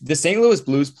 If the St. Louis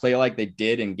Blues play like they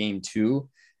did in game 2,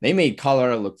 they made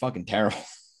Colorado look fucking terrible.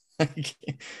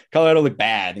 Colorado looked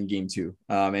bad in game 2.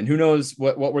 And who knows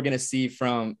what we're going to see if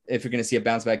you're going to see a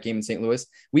bounce back game in St. Louis.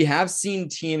 We have seen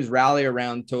teams rally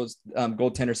around those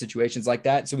goaltender situations like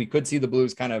that. So we could see the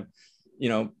Blues kind of,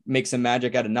 make some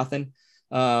magic out of nothing.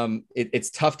 It's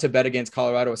tough to bet against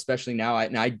Colorado, especially now.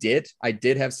 I did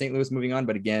have St. Louis moving on,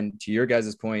 but again, to your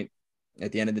guys' point,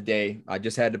 at the end of the day, I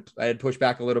had to push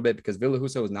back a little bit because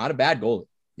Villahuso is not a bad goalie.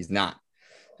 He's not.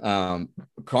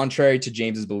 Contrary to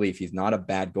James's belief, he's not a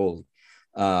bad goalie.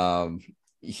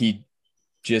 He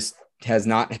just has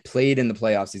not played in the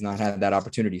playoffs. He's not had that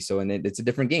opportunity. So, and it's a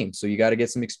different game. So you got to get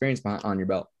some experience on your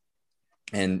belt,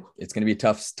 and it's going to be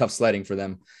tough sledding for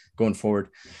them going forward.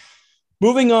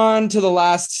 Moving on to the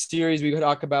last series, we could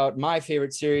talk about my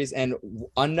favorite series and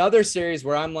another series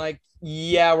where I'm like,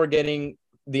 yeah, we're getting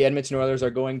the Edmonton Oilers are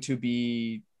going to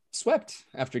be swept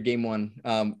after game one.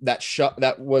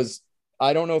 That was,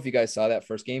 I don't know if you guys saw that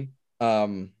first game.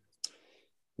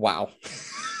 Wow.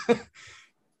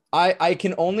 I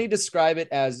can only describe it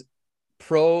as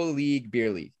pro league beer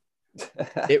league.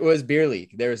 It was beer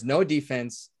league. There was no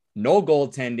defense, no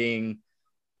goaltending.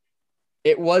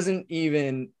 It was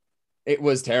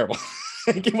terrible.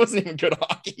 It wasn't even good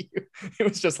hockey. It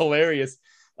was just hilarious.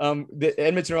 The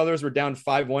Edmonton Oilers were down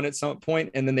 5-1 at some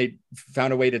point, and then they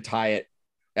found a way to tie it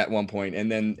at one point,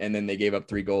 and then they gave up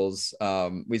 3 goals.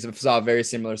 We saw a very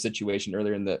similar situation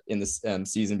earlier in the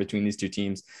season between these two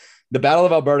teams. The Battle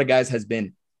of Alberta, guys, has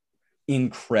been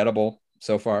incredible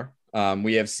so far.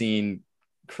 We have seen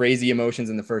crazy emotions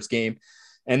in the first game,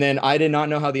 and then I did not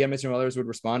know how the Edmonton Oilers would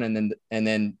respond, and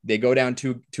then they go down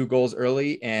two goals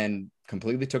early and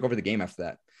completely took over the game after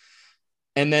that.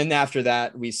 And then after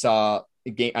that, we saw a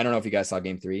game. I don't know if you guys saw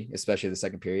game 3, especially the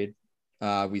second period.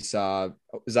 We saw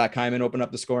Zach Hyman open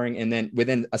up the scoring, and then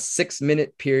within a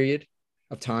 6-minute period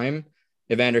of time,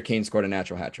 Evander Kane scored a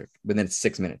natural hat trick within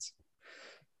 6 minutes.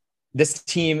 This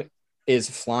team is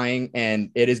flying, and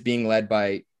it is being led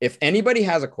by, if anybody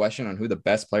has a question on who the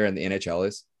best player in the NHL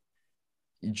is,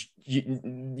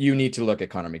 you need to look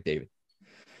at Connor McDavid.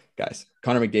 Guys,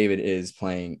 Connor McDavid is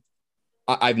playing.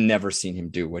 I've never seen him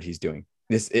do what he's doing.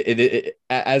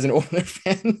 As an Oilers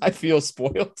fan, I feel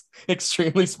spoiled,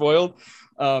 extremely spoiled,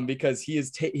 because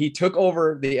he took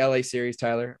over the LA series,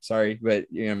 Tyler. Sorry, but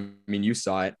you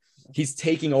saw it. He's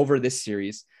taking over this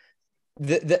series.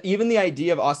 Even the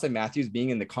idea of Austin Matthews being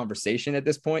in the conversation at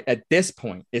this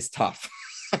point is tough.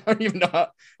 I don't even know how,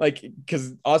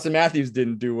 because Austin Matthews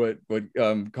didn't do what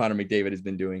Connor McDavid has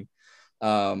been doing.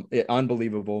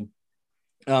 Unbelievable.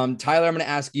 Tyler, I'm going to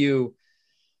ask you.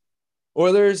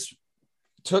 Oilers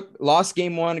lost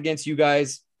game 1 against you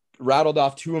guys, rattled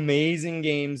off 2 amazing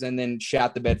games, and then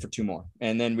shat the bed for 2 more.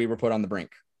 And then we were put on the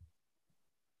brink.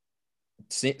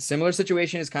 Similar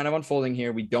situation is kind of unfolding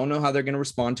here. We don't know how they're going to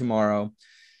respond tomorrow.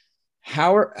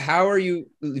 How are you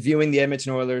viewing the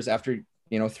Edmonton Oilers after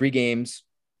 3 games?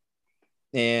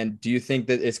 And do you think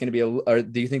that it's going to be or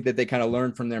do you think that they kind of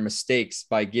learned from their mistakes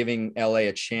by giving LA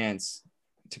a chance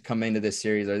to come into this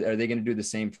series? Are they going to do the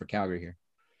same for Calgary here?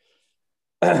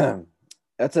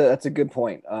 That's a good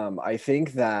point. I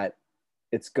think that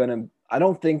I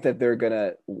don't think that they're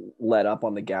gonna let up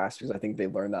on the gas because I think they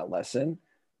learned that lesson.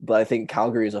 But I think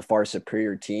Calgary is a far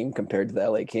superior team compared to the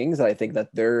LA Kings. And I think that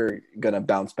they're gonna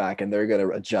bounce back and they're gonna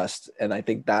adjust. And I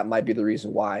think that might be the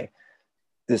reason why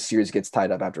this series gets tied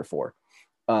up after 4.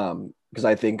 Because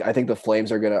I think the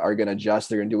Flames are gonna adjust.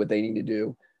 They're gonna do what they need to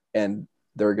do, and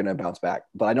they're going to bounce back.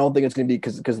 But I don't think it's going to be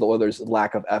because the Oilers'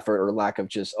 lack of effort or lack of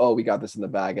just, we got this in the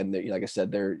bag. And like I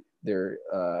said, their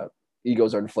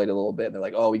egos are inflated a little bit. And they're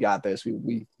like, we got this.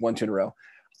 We won 2 in a row.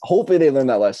 Hopefully they learn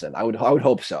that lesson. I would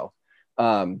hope so.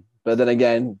 But then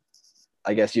again,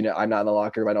 I guess, I'm not in the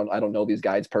locker room. I don't know these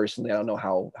guys personally. I don't know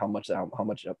how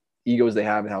much egos they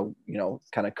have and how,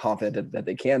 kind of confident that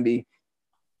they can be.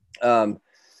 But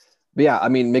yeah, I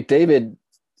mean, McDavid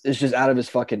is just out of his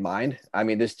fucking mind. I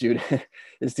mean, this dude's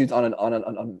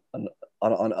on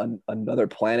another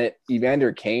planet.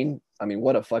 Evander Kane, I mean,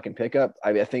 what a fucking pickup.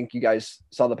 I think you guys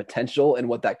saw the potential and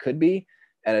what that could be,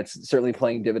 and it's certainly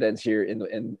playing dividends here in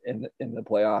the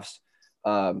playoffs.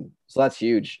 So that's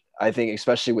huge. I think,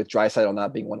 especially with Draisaitl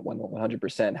not being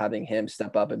 100%, having him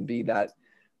step up and be that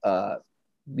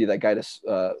guy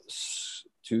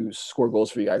to score goals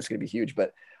for you guys is going to be huge.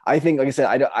 But I think, like I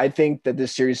said, I think that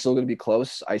this series is still going to be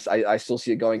close. I still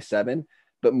see it going 7,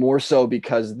 but more so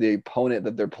because the opponent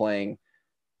that they're playing,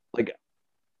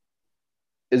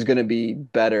 is going to be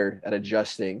better at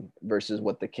adjusting versus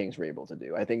what the Kings were able to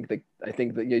do. I think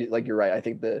that you're right. I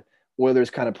think the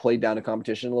Oilers kind of played down the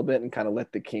competition a little bit and kind of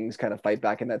let the Kings kind of fight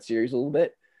back in that series a little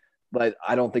bit. But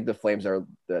I don't think the Flames are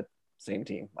the same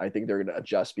team. I think they're going to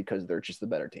adjust because they're just the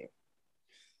better team.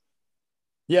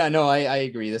 Yeah, no, I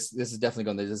agree. This is definitely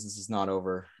going the distance. Is not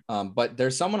over. But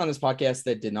there's someone on this podcast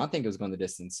that did not think it was going the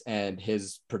distance, and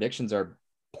his predictions are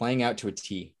playing out to a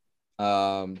T.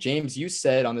 James, you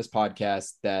said on this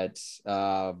podcast that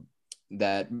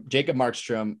that Jacob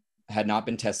Markstrom had not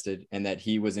been tested and that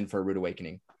he was in for a rude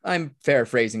awakening. I'm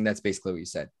paraphrasing. That's basically what you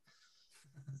said.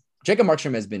 Jacob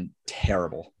Markstrom has been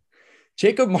terrible.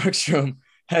 Jacob Markstrom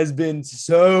has been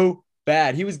so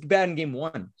bad. He was bad in game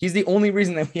 1. He's the only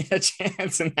reason that we had a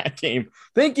chance in that game.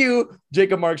 Thank you,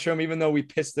 Jacob Markstrom, even though we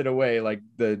pissed it away like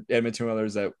the Edmonton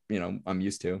Oilers that, I'm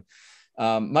used to.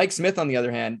 Mike Smith, on the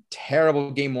other hand,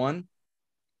 terrible game 1.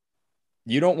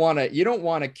 You don't want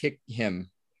to kick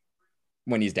him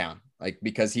when he's down, like,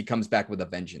 because he comes back with a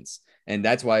vengeance. And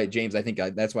that's why, James,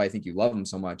 that's why I think you love him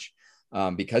so much,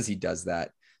 because he does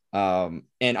that. And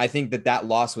I think that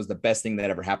loss was the best thing that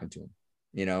ever happened to him.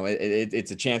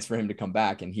 It's a chance for him to come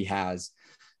back, and he has.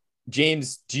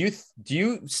 James, do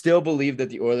you still believe that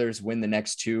the Oilers win the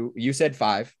next 2? You said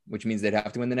 5, which means they'd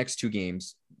have to win the next 2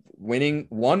 games, winning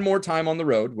one more time on the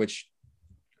road, which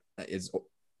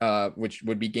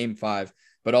would be game 5,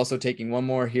 but also taking one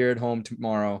more here at home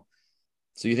tomorrow.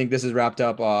 So you think this is wrapped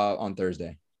up on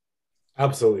Thursday?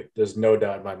 Absolutely. There's no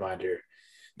doubt in my mind here.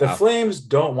 The Flames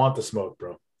don't want the smoke,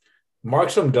 bro.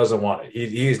 Markstrom doesn't want it.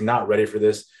 He's not ready for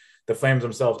this. The Flames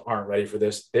themselves aren't ready for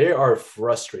this. They are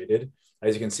frustrated,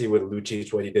 as you can see with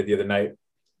Lucic, what he did the other night.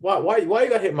 Why you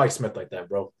got to hit Mike Smith like that,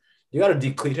 bro? You got to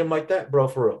decleat him like that, bro,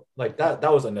 for real. Like that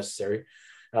was unnecessary.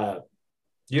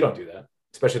 You don't do that,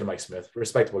 especially to Mike Smith.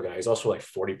 Respectable guy. He's also like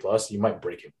 40 plus. You might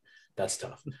break him. That's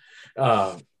tough.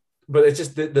 But it's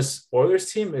just this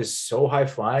Oilers team is so high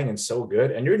flying and so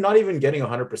good, and you're not even getting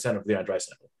 100% of Leon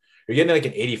Draisaitl. You're getting like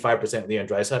an 85% Leon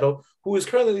Draisaitl, who is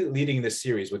currently leading this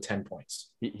series with 10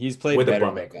 points. He's played with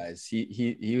better, guys.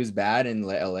 He was bad in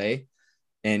LA,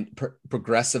 and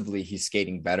progressively he's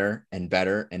skating better and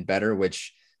better and better.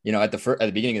 Which, at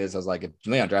the beginning of this, I was like, if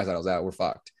Leon Draisaitl's out, we're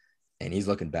fucked, and he's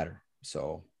looking better.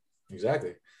 So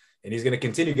exactly. And he's going to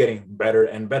continue getting better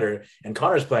and better. And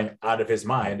Connor's playing out of his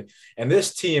mind. And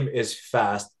this team is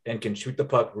fast and can shoot the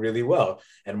puck really well.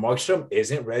 And Markstrom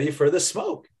isn't ready for the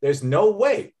smoke. There's no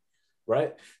way,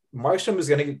 right? Markstrom is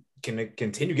going to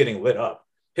continue getting lit up.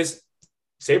 His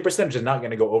save percentage is not going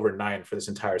to go over 9 for this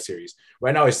entire series.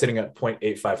 Right now, he's sitting at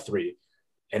 0.853.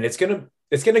 And it's going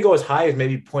to go as high as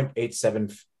maybe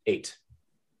 0.878.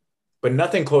 But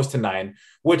nothing close to 9,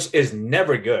 which is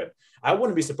never good. I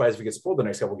wouldn't be surprised if he gets pulled the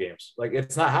next couple games. Like,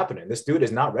 it's not happening. This dude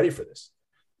is not ready for this.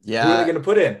 Yeah. Who are they going to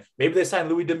put in? Maybe they sign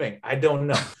Louis Domingue. I don't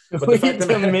know. But Louis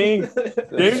Domingue.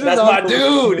 That's my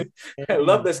dude. I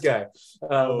love this guy.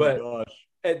 Gosh.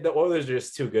 The Oilers are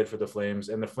just too good for the Flames.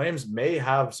 And the Flames may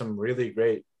have some really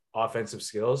great offensive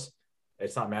skills.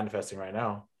 It's not manifesting right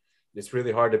now. It's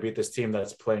really hard to beat this team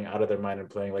that's playing out of their mind and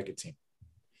playing like a team.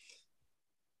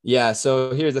 Yeah.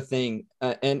 So here's the thing.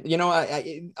 And,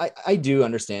 I do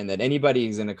understand that anybody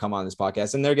is going to come on this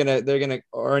podcast and they're going to,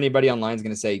 or anybody online is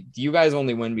going to say, do you guys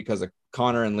only win because of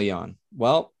Connor and Leon?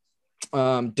 Well,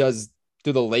 do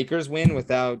the Lakers win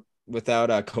without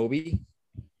Kobe?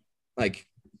 Like,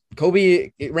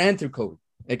 Kobe, it ran through Kobe.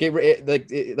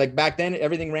 Like back then,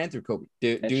 everything ran through Kobe.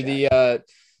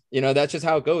 That's just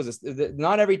how it goes.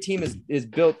 Not every team is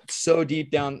built so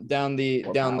deep down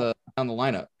the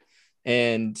lineup.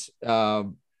 And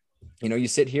you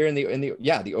sit here in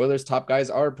the Oilers top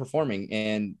guys are performing,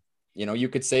 and you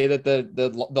could say that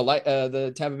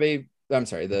the Tampa Bay,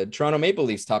 the Toronto Maple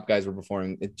Leafs top guys were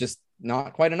performing. It's just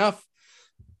not quite enough.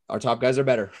 Our top guys are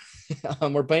better.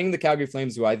 We're playing the Calgary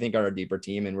Flames, who I think are a deeper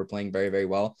team, and we're playing very, very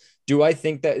well. Do I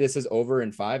think that this is over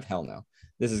in 5? Hell no.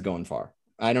 This is going far.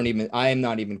 I am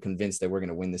not even convinced that we're going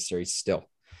to win this series still,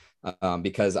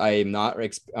 because I'm not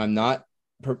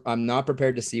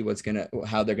prepared to see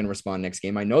how they're going to respond next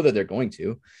game. I know that they're going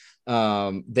to.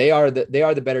 They are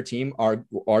the better team. Our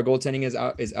goaltending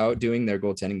is outdoing their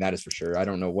goaltending. That is for sure. I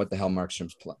don't know what the hell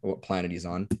Markstrom's what planet he's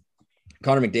on.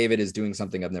 Connor McDavid is doing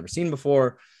something I've never seen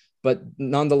before, but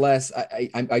nonetheless,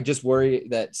 I just worry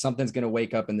that something's going to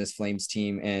wake up in this Flames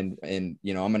team, and I'm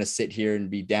going to sit here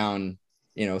and be down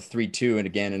 3-2 and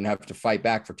again and have to fight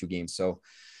back for 2 games. So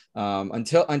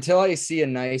until I see a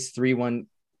nice 3-1.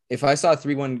 If I saw a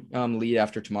 3-1 lead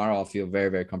after tomorrow, I'll feel very,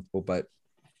 very comfortable. But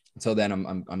until then,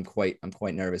 I'm quite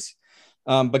nervous.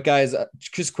 But guys,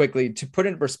 just quickly to put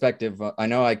in perspective, I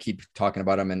know I keep talking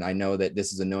about them, and I know that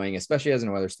this is annoying, especially as an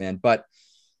Oilers fan. But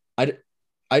I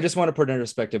just want to put in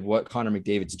perspective what Connor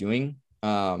McDavid's doing,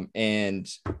 and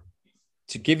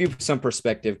to give you some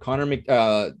perspective,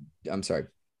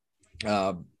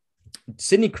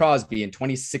 Sidney Crosby in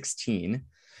 2016.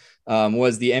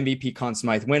 Was the MVP Conn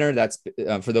Smythe winner. That's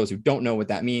for those who don't know what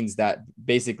that means. That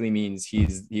basically means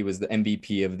he was the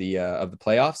MVP of the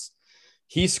playoffs.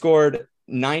 He scored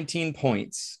 19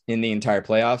 points in the entire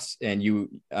playoffs, and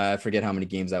I forget how many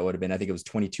games that would have been. I think it was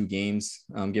 22 games,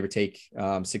 give or take,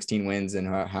 16 wins and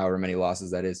however many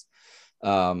losses that is.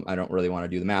 I don't really want to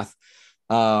do the math.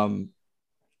 Connor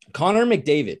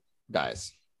McDavid,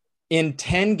 guys, in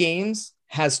 10 games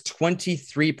has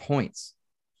 23 points.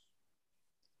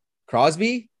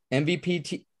 Crosby,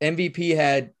 MVP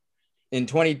had in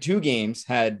 22 games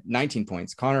had 19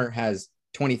 points. Connor has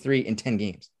 23 in 10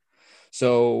 games.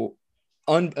 So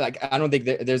I don't think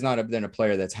there's not been a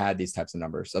player that's had these types of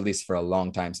numbers, at least for a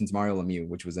long time, since Mario Lemieux,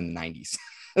 which was in the 90s.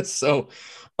 So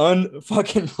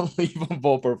unfucking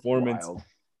believable performance.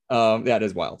 Wild. Yeah, it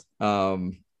is wild.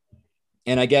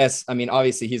 And I guess, I mean,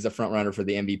 obviously he's the front runner for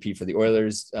the MVP for the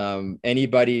Oilers.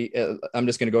 Anybody, I'm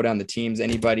just going to go down the teams.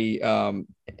 Anybody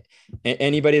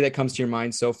that comes to your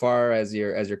mind so far as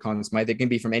your Conn Smythe? It can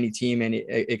be from any team,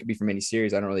 it could be from any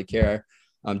series. I don't really care.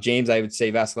 James, I would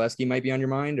say Vasilevsky might be on your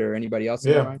mind, or anybody else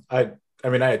in your mind? I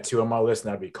mean, I had two on my list, and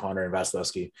that'd be Connor and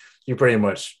Vasilevsky. You pretty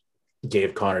much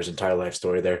gave Connor's entire life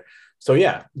story there. So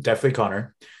yeah, definitely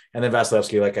Connor. And then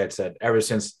Vasilevsky, like I had said, ever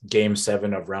since game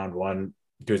 7 of round 1,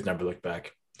 dude's never looked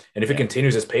back. And if he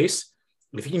continues his pace,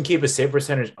 if he can keep his save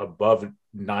percentage above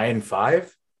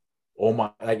 9.5, oh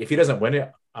my, like if he doesn't win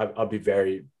it, I'm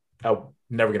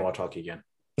never gonna watch hockey again.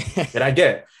 And I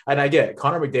get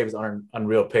Connor McDavid's on an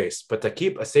unreal pace, but to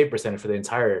keep a save percentage for the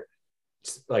entire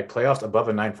playoffs above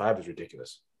a 9.5 is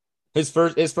ridiculous. His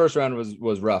first round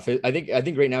was rough. I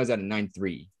think right now he's at a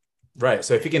 9.3. Right.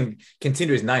 So if he can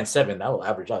continue his 9.7, that will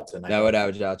average out to 9.5. That would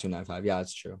average out to 9.5. Yeah,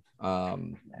 that's true.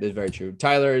 That's very true.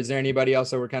 Tyler, is there anybody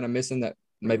else that we're kind of missing that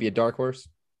might be a dark horse?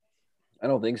 I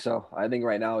don't think so. I think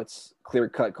right now it's clear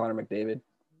cut Connor McDavid.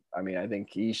 I mean, I think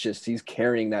he's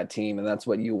carrying that team, and that's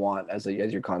what you want as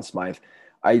your Conn Smythe.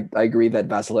 I agree that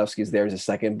Vasilevsky's there as a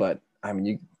second, but I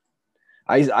mean,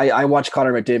 I watched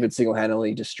Connor McDavid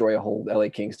single-handedly destroy a whole LA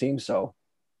Kings team, so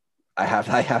I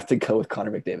have to go with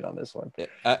Connor McDavid on this one.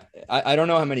 I don't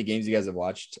know how many games you guys have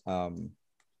watched. The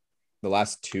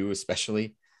last 2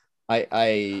 especially.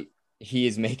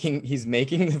 He's making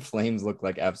the Flames look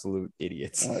like absolute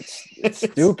idiots. Oh, it's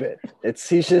stupid. It's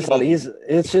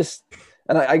just.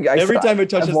 And every time it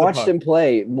touches, I've watched him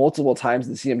play multiple times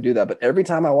to see him do that. But every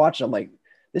time I watch him, I'm like,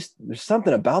 there's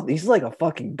something about he's like a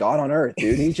fucking god on earth,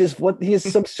 dude. He has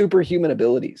some superhuman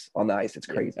abilities on the ice. It's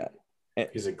crazy.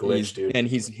 He's a glitch, dude. And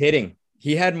he's hitting.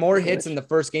 He had more hits in the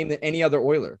first game than any other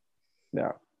Oiler.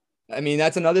 Yeah. I mean,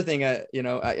 that's another thing. I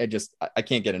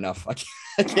can't get enough.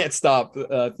 I can't stop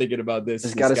thinking about this.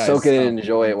 Just got to soak it in and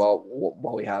enjoy it while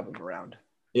we have him around.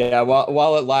 Yeah,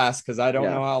 while it lasts, because I don't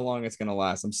know how long it's gonna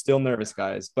last. I'm still nervous,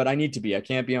 guys, but I need to be. I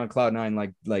can't be on cloud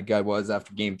 9 like I was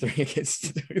after game 3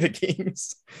 against the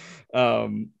Kings.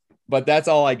 But that's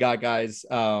all I got, guys.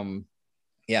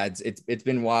 Yeah, it's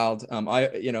been wild.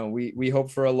 We hope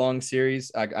for a long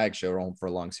series. I actually hope for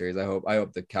a long series. I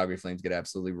hope the Calgary Flames get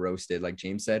absolutely roasted, like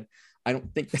James said. I don't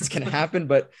think that's gonna happen,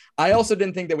 but I also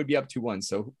didn't think that would be up 2-1.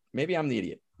 So maybe I'm the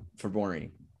idiot for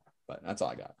boring. But that's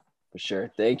all I got. For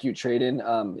sure. Thank you,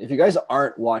 Tradon. If you guys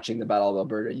aren't watching the Battle of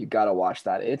Alberta, you got to watch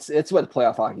that. It's what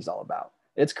playoff hockey is all about.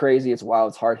 It's crazy. It's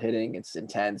wild. It's hard hitting. It's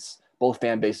intense. Both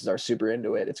fan bases are super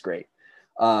into it. It's great.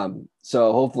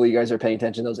 So hopefully you guys are paying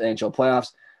attention to those NHL playoffs.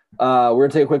 We're going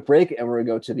to take a quick break, and we're going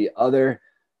to go to the other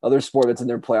sport that's in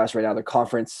their playoffs right now, the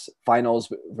conference finals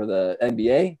for the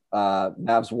NBA,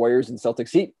 Mavs, Warriors, and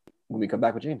Celtics Heat, when we come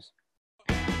back with James.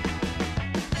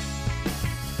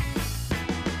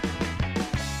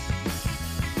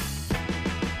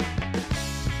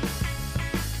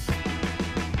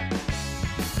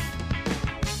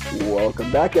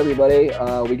 Welcome back, everybody.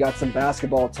 We got some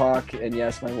basketball talk, and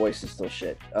yes, my voice is still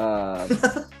shit.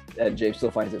 And James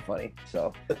still finds it funny.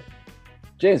 So,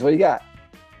 James, what do you got?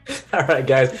 All right,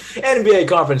 guys. NBA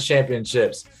Conference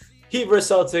Championships. Heat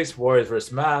versus Celtics, Warriors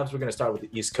versus Mavs. We're going to start with the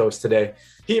East Coast today.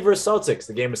 Heat versus Celtics.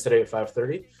 The game is today at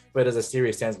 5:30, but as the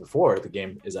series stands before the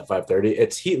game is at 5:30,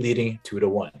 it's Heat leading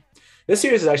 2-1. This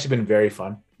series has actually been very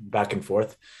fun, back and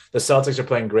forth. The Celtics are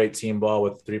playing great team ball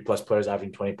with 3+ players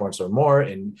averaging 20 points or more,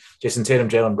 and Jason Tatum,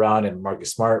 Jaylen Brown, and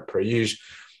Marcus Smart per usual.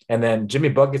 And then Jimmy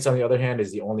Buckets, on the other hand,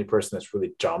 is the only person that's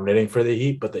really dominating for the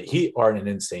Heat, but the Heat are an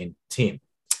insane team.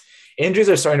 Injuries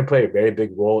are starting to play a very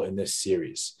big role in this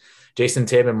series. Jason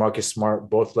Tatum and Marcus Smart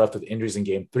both left with injuries in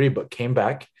game 3, but came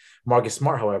back. Marcus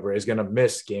Smart, however, is going to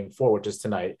miss game 4, which is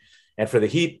tonight. And for the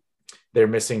Heat, they're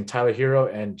missing Tyler Hero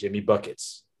and Jimmy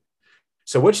Buckets.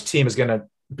 So which team is going to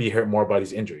be hurt more by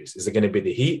these injuries? Is it going to be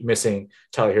the Heat missing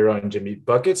Tyler Hero and Jimmy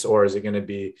Buckets, or is it going to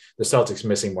be the Celtics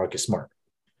missing Marcus Smart?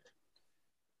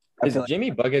 Is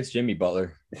Jimmy Buckets Jimmy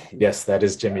Butler? Yes, that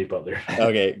is Jimmy Butler.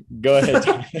 Okay, go ahead.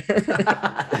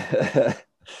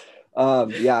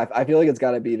 Yeah, I feel like it's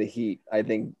got to be the Heat. I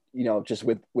think, just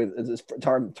with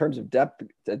terms of depth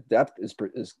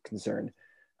is concerned,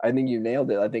 I think you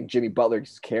nailed it. I think Jimmy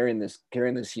Butler's carrying this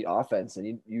Heat offense,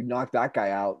 and you knock that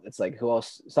guy out. It's like, who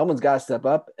else? Someone's got to step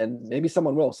up, and maybe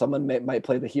someone will. Someone might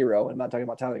play the hero. I'm not talking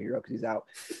about Tyler Hero because he's out,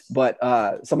 but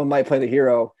someone might play the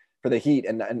hero for the Heat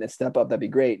and step up. That'd be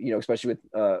great. Especially with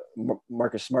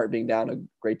Marcus Smart being down, a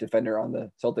great defender on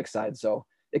the Celtics side. So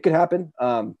it could happen.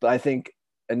 But I think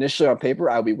initially on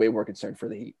paper, I would be way more concerned for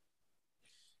the Heat.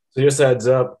 So just heads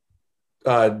up,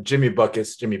 Jimmy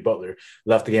Butler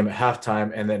left the game at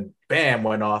halftime and then bam,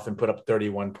 went off and put up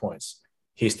 31 points.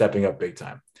 He's stepping up big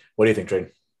time. What do you think,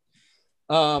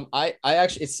 Tradon? I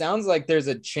actually, it sounds like there's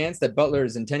a chance that Butler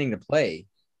is intending to play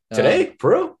today,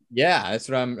 bro. Yeah, that's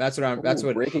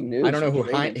what breaking news. I don't know who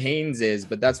Haynes is,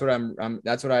 but that's what I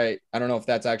don't know if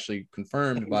that's actually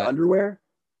confirmed. But underwear.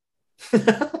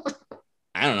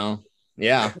 I don't know.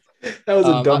 Yeah. That was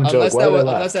a dumb joke.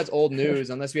 Unless that's old news,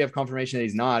 unless we have confirmation that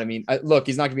he's not. I mean, look,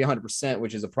 he's not going to be 100%,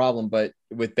 which is a problem. But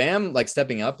with Bam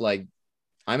stepping up, I'm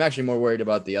actually more worried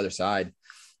about the other side,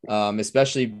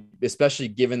 especially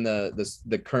given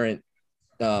the current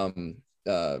what do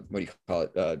you call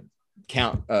it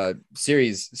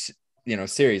series.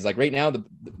 Series right now the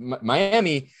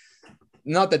Miami.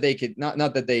 Not that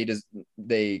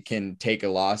they can take a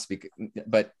loss,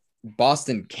 but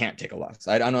Boston can't take a loss.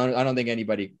 I don't think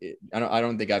anybody. I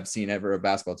don't think I've seen ever a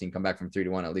basketball team come back from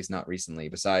 3-1, at least not recently.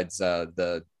 Besides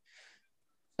what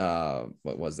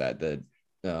was that?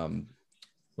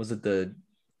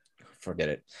 Forget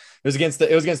it. It was against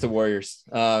the Warriors.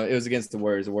 It was against the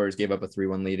Warriors. The Warriors gave up a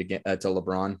 3-1 lead again to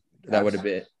LeBron. That would have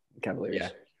been Cavaliers. Yeah.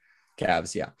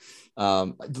 Cavs, yeah.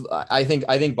 I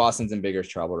think Boston's in bigger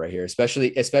trouble right here,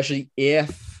 especially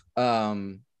if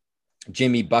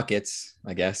Jimmy Buckets,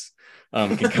 I guess,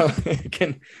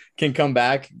 can come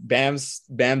back. Bam's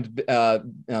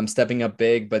stepping up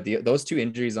big, but those two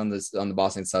injuries on the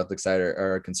Boston Celtics side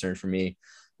are a concern for me.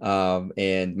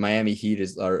 And Miami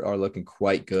Heat are looking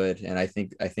quite good, and I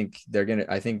think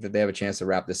that they have a chance to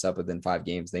wrap this up within 5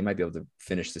 games. They might be able to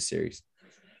finish the series.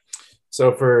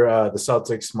 So for the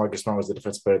Celtics, Marcus Smart was the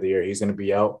defensive player of the year. He's going to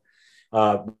be out.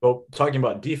 But talking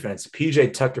about defense,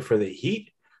 PJ Tucker for the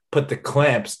Heat put the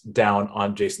clamps down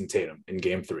on Jason Tatum in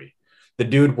game 3. The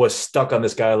dude was stuck on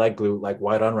this guy like glue, like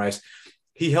white on rice.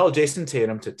 He held Jason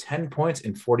Tatum to 10 points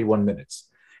in 41 minutes.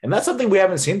 And that's something we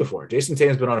haven't seen before. Jason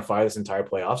Tatum's been on fire this entire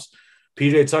playoffs.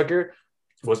 PJ Tucker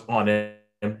was on him.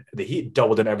 The Heat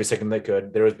doubled him every second they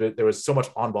could. There was so much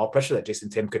on-ball pressure that Jason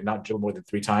Tatum could not dribble more than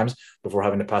 3 times before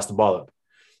having to pass the ball up.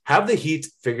 Have the Heat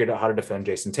figured out how to defend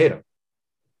Jason Tatum?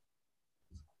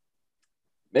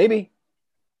 Maybe.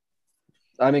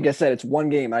 I mean, like I said, it's one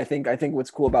game. I think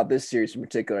what's cool about this series in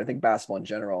particular, I think basketball in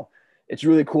general, it's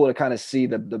really cool to kind of see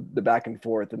the back and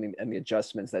forth and the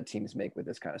adjustments that teams make with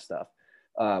this kind of stuff.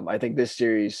 I think this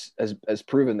series has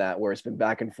proven that, where it's been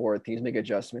back and forth, teams make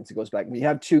adjustments, it goes back. When you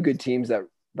have 2 good teams that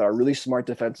are really smart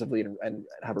defensively and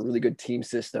have a really good team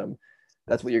system,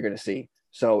 that's what you're going to see.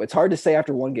 So it's hard to say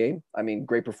after one game. I mean,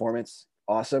 great performance,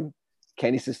 awesome.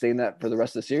 Can he sustain that for the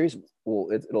rest of the series?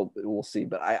 We'll see.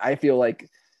 But I feel like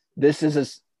this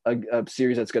is a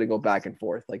series that's going to go back and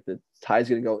forth. Like the tie's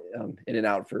going to go in and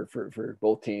out for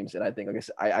both teams. And I think, like I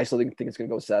said, I still think it's going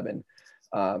to go 7.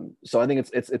 So I think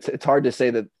it's hard to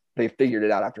say that they figured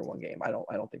it out after one game. I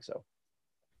don't think so.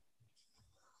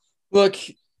 Look,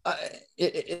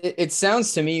 it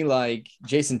sounds to me like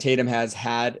Jason Tatum has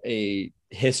had a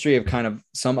history of kind of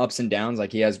some ups and downs.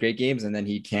 Like he has great games, and then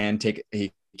he can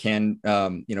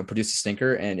produce a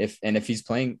stinker. And if he's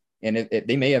playing, and if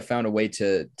they may have found a way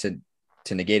to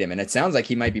negate him. And it sounds like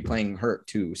he might be playing hurt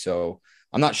too. So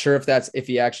I'm not sure if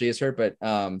he actually is hurt, but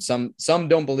some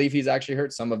don't believe he's actually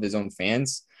hurt. Some of his own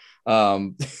fans,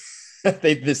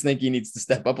 they just think he needs to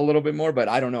step up a little bit more. But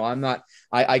I don't know. I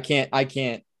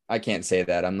can't say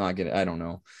that. I don't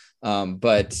know.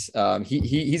 But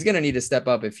he's gonna need to step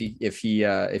up if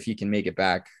he can make it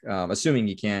back, assuming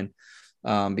he can,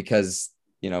 because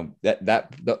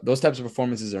those types of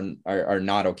performances are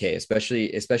not okay, especially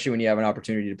when you have an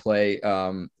opportunity to play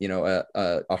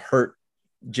a hurt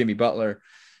Jimmy Butler.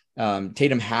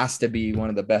 Tatum has to be one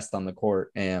of the best on the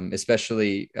court, and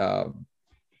especially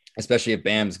if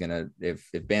Bam's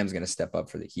gonna step up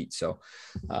for the Heat. So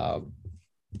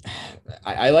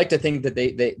I like to think that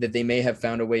they may have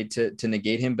found a way to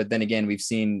negate him, but then again, we've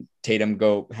seen Tatum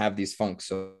go have these funks,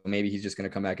 so maybe he's just going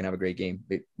to come back and have a great game.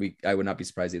 I would not be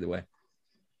surprised either way.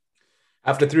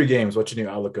 After 3 games, what's your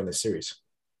new outlook on this series?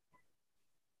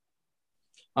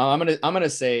 I'm gonna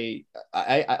say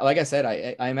I like I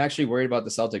said I'm actually worried about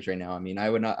the Celtics right now. I mean, I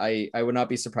would not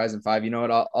be surprised in 5. You know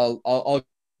what? I'll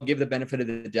give the benefit of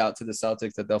the doubt to the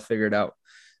Celtics that they'll figure it out.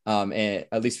 And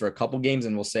at least for a couple games,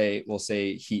 and we'll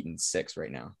say Heat in 6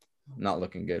 right now. Not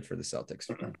looking good for the Celtics.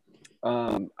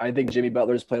 I think Jimmy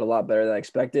Butler's played a lot better than I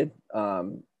expected.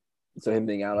 So him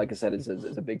being out, like I said, is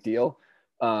a big deal.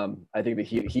 I think the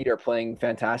Heat are playing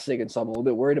fantastic, and so I'm a little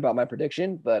bit worried about my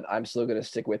prediction, but I'm still going to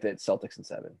stick with it. Celtics in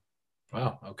 7.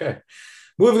 Wow. Okay.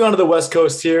 Moving on to the West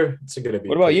Coast here. It's going to be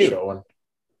what about you? One.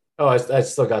 Oh, I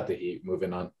still got the Heat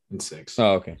moving on in 6.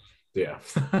 Oh, okay. Yeah.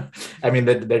 I mean,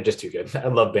 they're just too good. I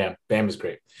love Bam. Bam is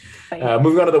great.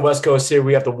 Moving on to the West Coast here,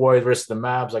 we have the Warriors versus the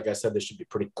Mavs. Like I said, this should be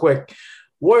pretty quick.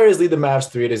 Warriors lead the Mavs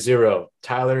 3-0.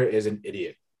 Tyler is an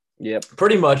idiot. Yep.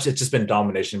 Pretty much, it's just been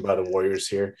domination by the Warriors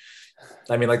here.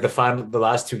 I mean, like the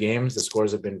last 2 games, the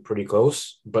scores have been pretty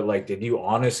close. But like, did you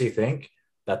honestly think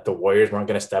that the Warriors weren't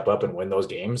going to step up and win those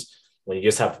games when you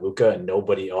just have Luka and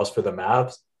nobody else for the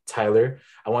Mavs? Tyler,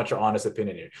 I want your honest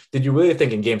opinion here. Did you really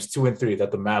think in games 2 and 3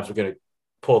 that the Mavs were going to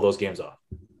pull those games off?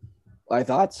 I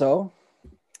thought so.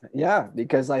 Yeah,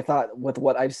 because I thought with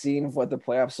what I've seen for the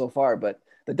playoffs so far, but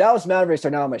the Dallas Mavericks are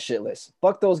now on my shit list.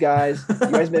 Fuck those guys.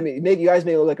 You guys made me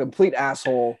look like a complete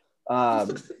asshole.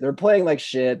 They're playing like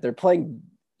shit. They're playing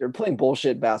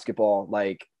bullshit basketball.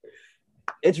 Like,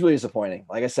 it's really disappointing.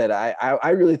 Like I said, I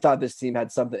really thought this team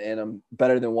had something in them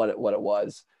better than what it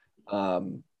was.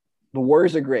 The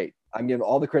Warriors are great. I'm giving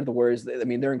all the credit to the Warriors. I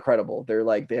mean, they're incredible.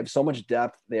 They have so much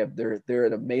depth. They're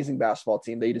an amazing basketball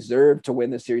team. They deserve to win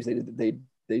this series. They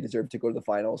deserve to go to the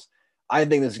finals. I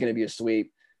think this is going to be a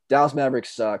sweep. Dallas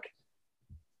Mavericks suck.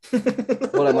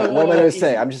 What am I going to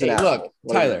say? I'm just an asshole.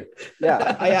 Look, Tyler.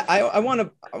 Yeah. I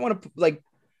want to like,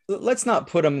 let's not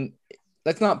put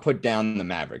down the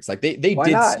Mavericks. Like they did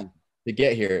to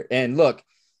get here. And look,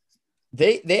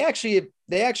 they actually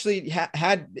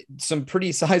had some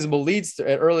pretty sizable leads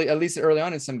at least early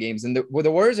on in some games. And the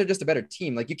Warriors are just a better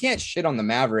team. Like, you can't shit on the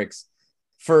Mavericks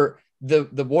for the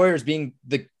Warriors being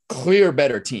the clear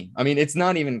better team. I mean, it's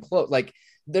not even close. Like,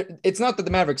 it's not that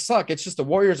the Mavericks suck. It's just the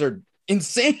Warriors are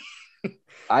insane.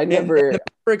 It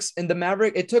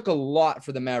took a lot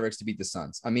for the Mavericks to beat the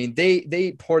Suns. I mean,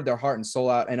 they poured their heart and soul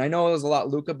out. And I know it was a lot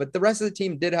Luka, but the rest of the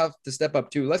team did have to step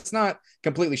up too. Let's not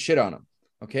completely shit on them.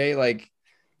 Okay. Like,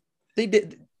 they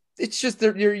did. It's just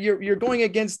you're going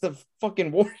against the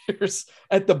fucking Warriors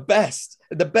at the best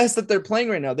that they're playing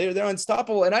right now. They're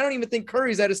unstoppable. And I don't even think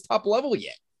Curry's at his top level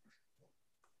yet.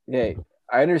 Yeah.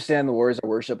 I understand the Warriors are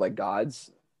worshipped like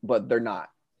gods, but they're not.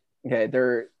 Okay,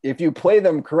 if you play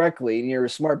them correctly and you're a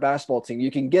smart basketball team,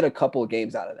 you can get a couple of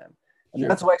games out of them. And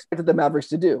that's what I expected the Mavericks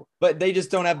to do. But they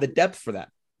just don't have the depth for that.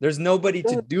 There's nobody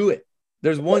to do it.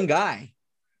 There's one guy.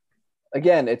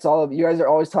 Again, it's all of you guys are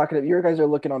always talking. You guys are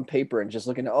looking on paper and just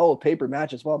looking at paper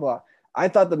matches, blah blah. I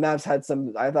thought the Mavs had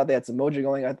some. I thought they had some mojo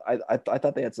going. I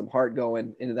thought they had some heart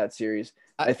going into that series.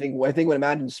 I think when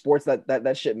imagine sports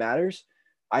that shit matters.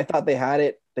 I thought they had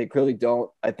it. They clearly don't.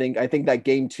 I think that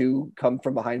game 2 come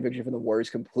from behind victory from the Warriors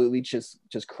completely just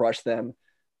crushed them.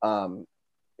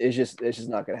 It's just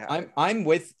not going to happen. I'm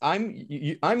with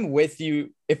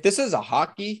you. If this is a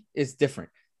hockey, it's different.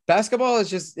 Basketball is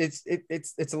just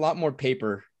it's a lot more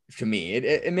paper to me.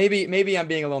 It maybe I'm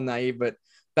being a little naive, but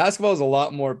basketball is a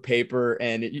lot more paper,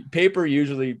 and paper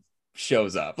usually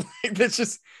shows up. It's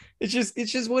just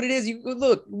what it is. You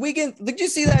look, Wiggins. Did you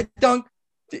see that dunk?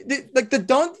 Like, the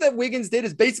dunk that Wiggins did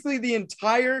is basically the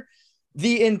entire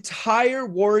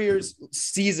Warriors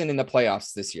season in the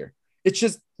playoffs this year. It's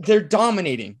just, they're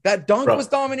dominating. That dunk was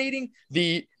dominating.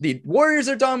 The Warriors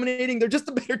are dominating. They're just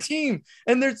a better team.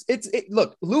 And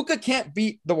look, Luka can't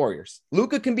beat the Warriors.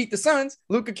 Luka can beat the Suns.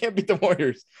 Luka can't beat the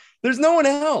Warriors. There's no one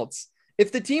else.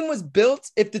 If the team was built,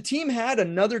 if the team had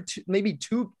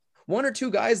one or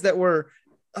two guys that were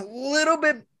a little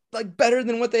bit like better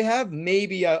than what they have,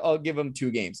 maybe I'll give them 2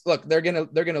 games. Look, they're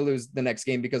gonna lose the next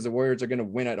game because the Warriors are gonna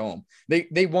win at home.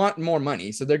 They want more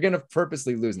money, so they're gonna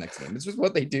purposely lose next game. It's just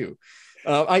what they do.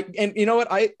 And you know what?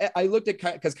 I looked at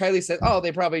because Kylie said,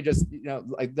 they probably just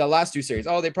like the last 2 series.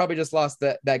 They probably just lost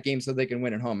that game so they can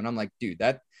win at home. And I'm like, dude,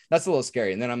 that's a little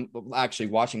scary. And then I'm actually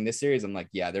watching this series. I'm like,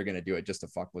 yeah, they're gonna do it just to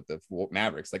fuck with the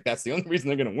Mavericks. Like, that's the only reason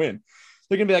they're gonna win.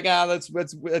 They're gonna be like,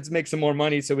 let's make some more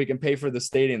money so we can pay for the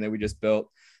stadium that we just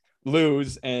built,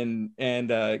 lose and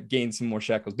gain some more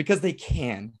shekels, because they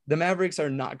can. The Mavericks are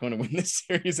not going to win this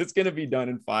series. It's going to be done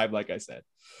in 5, like I said.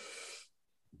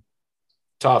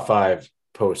 Top 5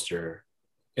 poster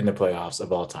in the playoffs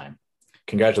of all time.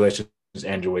 Congratulations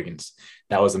Andrew Wiggins.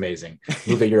 That was amazing.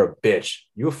 Luka, you're a bitch.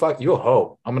 You a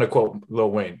hoe. I'm gonna quote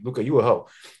Lil Wayne. Luka, you a hoe.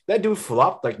 That dude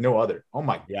flopped like no other. Oh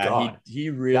my god. He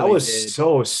really that was did.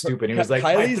 So stupid. He was like,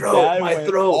 Kylie's my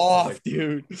throat. Off, like,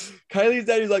 dude. Kylie's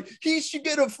dad is like, he should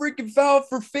get a freaking foul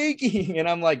for faking. And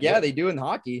I'm like, yeah, they do in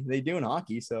hockey.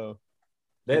 So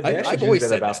they actually do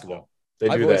that in basketball. They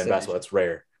do that in basketball. It's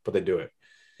rare, but they do it.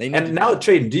 And now,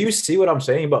 Tradon, do you see what I'm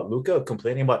saying about Luka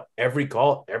complaining about every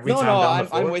call every time down the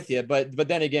floor? I'm with you, but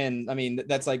then again, I mean,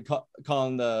 that's like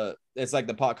calling it's like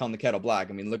the pot calling the kettle black.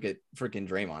 I mean, look at freaking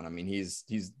Draymond. I mean, he's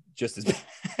just as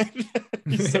bad.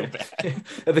 He's so bad.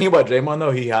 The thing about Draymond, though,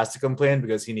 he has to complain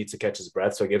because he needs to catch his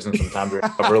breath, so it gives him some time to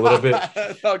recover a little bit.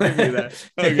 I'll give you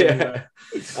that.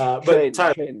 But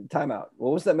time out.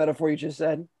 What was that metaphor you just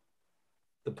said?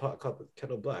 The pot called the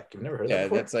kettle black. You've never heard that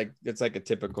before? Yeah, that's like a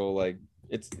typical, like,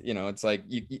 it's, it's like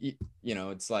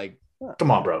it's like,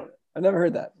 come on, bro. I've never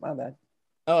heard that. My bad.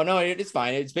 Oh no, it's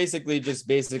fine. It's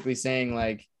basically saying,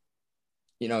 like,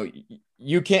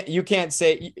 you can't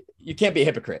say, you can't be a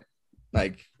hypocrite.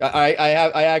 Like,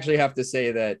 I actually have to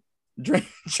say that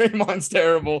Draymond's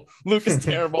terrible, Luka's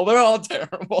terrible. They're all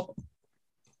terrible.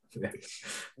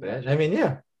 I mean,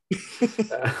 yeah.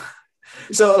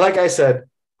 So, like I said,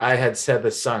 I had said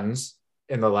the Suns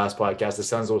in the last podcast. The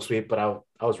Suns will sweep, but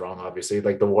I was wrong, obviously.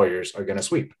 Like, the Warriors are going to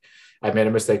sweep. I made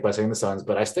a mistake by saying the Suns,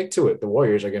 but I stick to it. The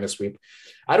Warriors are going to sweep.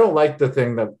 I don't like the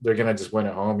thing that they're going to just win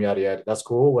at home, yada, yada. That's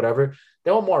cool, whatever. They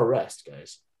want more rest,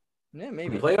 guys. Yeah,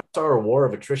 maybe. The playoffs are a war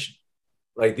of attrition.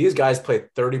 Like, these guys play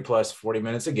 30 plus 40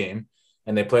 minutes a game,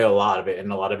 and they play a lot of it,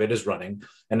 and a lot of it is running.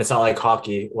 And it's not like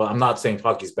hockey. Well, I'm not saying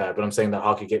hockey's bad, but I'm saying that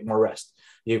hockey get more rest.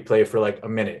 You play for like a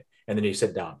minute, and then you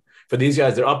sit down. For these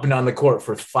guys, they're up and down the court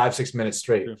for 5-6 minutes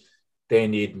straight. Yeah. They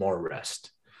need more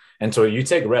rest. And so you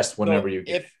take rest whenever you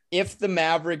get. If the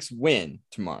Mavericks win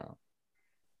tomorrow,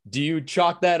 do you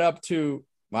chalk that up to,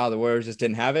 wow, the Warriors just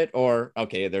didn't have it? Or,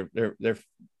 okay,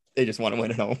 they just want to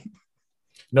win at home?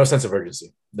 No sense of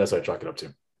urgency. That's what I chalk it up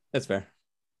to. That's fair.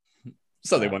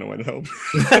 So they want to win at home.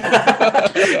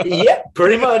 Yeah,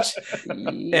 pretty much.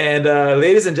 And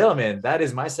ladies and gentlemen, that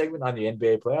is my segment on the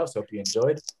NBA playoffs. Hope you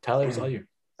enjoyed. Tyler, it's all you.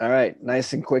 All right.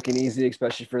 Nice and quick and easy,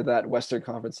 especially for that Western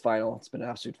Conference final. It's been an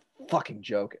absolute fucking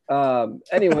joke.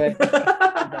 Anyway,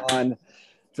 on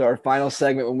to our final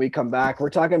segment. When we come back, we're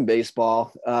talking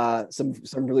baseball. Some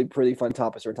really pretty fun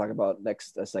topics we're talking about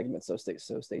next segment. So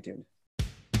stay tuned.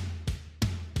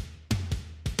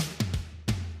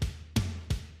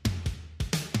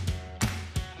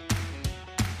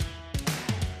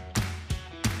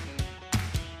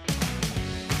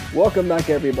 Welcome back,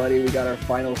 everybody. We got our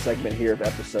final segment here of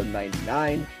episode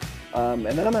 99. And then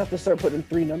I'm going to have to start putting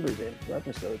 3 numbers in for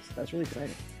episodes. That's really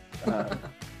exciting.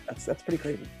 That's pretty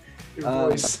crazy. Your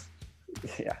voice.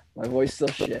 Yeah, my voice still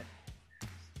shit.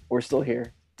 We're still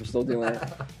here. We're still doing it.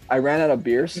 I ran out of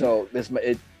beer, so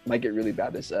it might get really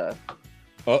bad, this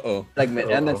segment.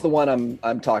 And that's the one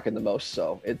I'm talking the most.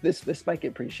 So this might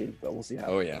get pretty shitty, but we'll see how.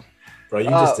 Oh, yeah. Bro, you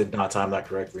just did not time that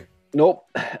correctly. Nope.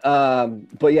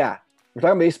 But yeah. We're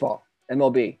talking baseball,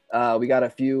 MLB. We got a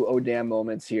few oh damn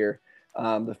moments here.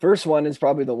 The first one is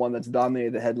probably the one that's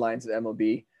dominated the headlines at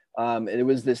MLB. It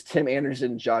was this Tim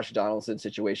Anderson, Josh Donaldson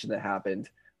situation that happened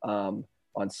on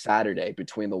Saturday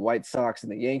between the White Sox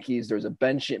and the Yankees. There was a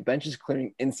benches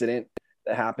clearing incident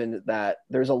that happened that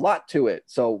there's a lot to it.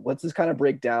 So let's just kind of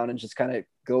break down and just kind of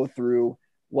go through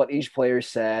what each player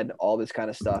said, all this kind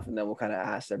of stuff. And then we'll kind of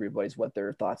ask everybody's what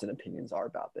their thoughts and opinions are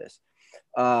about this.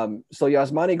 So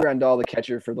Yasmani Grandal, the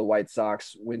catcher for the White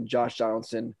Sox, when Josh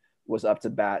Donaldson was up to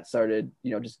bat, started,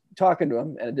 just talking to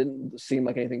him, and it didn't seem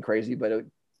like anything crazy, but it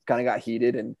kind of got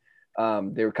heated, and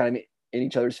they were kind of in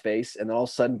each other's face. And then all of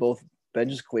a sudden, both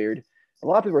benches cleared. A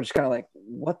lot of people were just kind of like,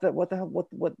 what the hell? What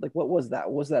was that?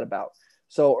 What was that about?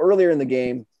 So earlier in the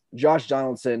game, Josh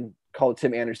Donaldson called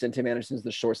Tim Anderson. Tim Anderson's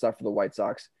the shortstop for the White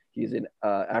Sox. He's an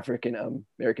African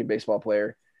American baseball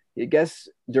player. I guess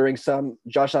during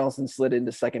Josh Donaldson slid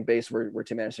into second base where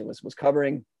Tim Anderson was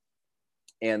covering,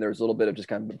 and there was a little bit of just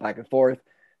kind of back and forth.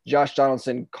 Josh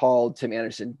Donaldson called Tim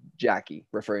Anderson Jackie,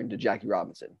 referring to Jackie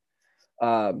Robinson.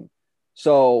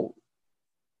 So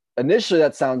initially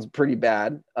that sounds pretty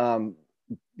bad,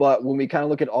 but when we kind of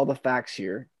look at all the facts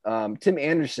here, Tim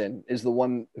Anderson is the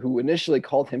one who initially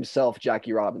called himself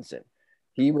Jackie Robinson.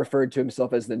 He referred to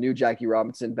himself as the new Jackie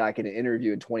Robinson back in an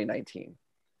interview in 2019.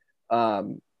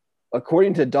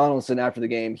 According to Donaldson after the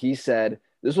game, he said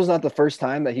this was not the first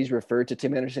time that he's referred to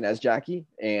Tim Anderson as Jackie.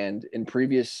 And in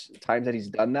previous times that he's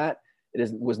done that,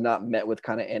 was not met with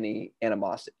kind of any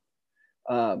animosity.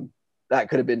 That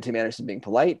could have been Tim Anderson being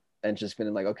polite and just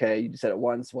been like, okay, you said it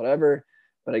once, whatever.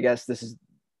 But I guess this is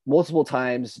multiple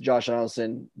times Josh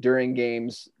Donaldson during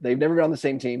games. They've never been on the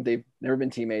same team. They've never been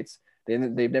teammates.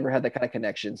 They've never had that kind of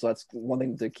connection. So that's one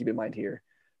thing to keep in mind here.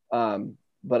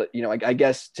 But I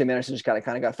guess Tim Anderson just kind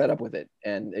of got fed up with it,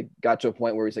 and it got to a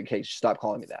point where he's like, "Hey, stop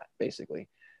calling me that." Basically,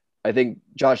 I think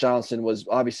Josh Donaldson was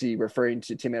obviously referring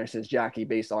to Tim Anderson as Jackie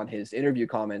based on his interview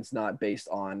comments, not based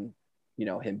on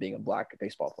him being a black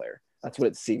baseball player. That's what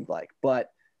it seemed like.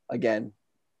 But again,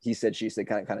 he said, she said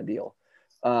kind of deal.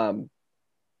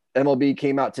 MLB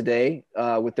came out today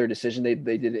with their decision.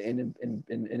 They did an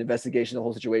investigation of the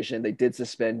whole situation. They did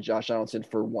suspend Josh Donaldson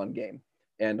for 1 game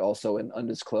and also an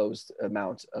undisclosed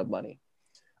amount of money.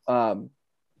 So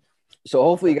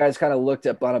hopefully you guys kind of looked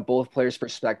at on both players'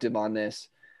 perspective on this.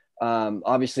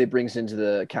 Obviously, it brings into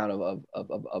the account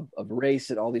of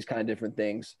race and all these kind of different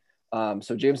things.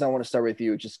 So James, I want to start with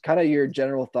you. Just kind of your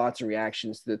general thoughts and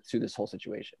reactions to this whole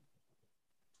situation.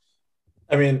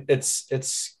 I mean,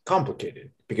 it's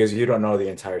complicated because you don't know the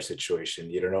entire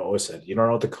situation. You don't know what was said. You don't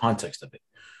know the context of it.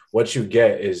 What you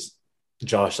get is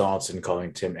Josh Donaldson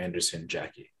calling Tim Anderson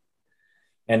Jackie.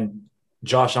 And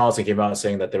Josh Donaldson came out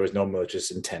saying that there was no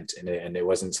malicious intent in it and it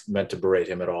wasn't meant to berate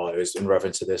him at all. It was in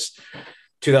reference to this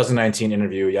 2019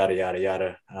 interview, yada, yada,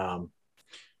 yada.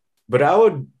 But I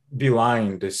would be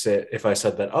lying to say if I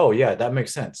said that, oh, yeah, that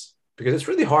makes sense. Because it's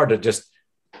really hard to just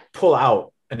pull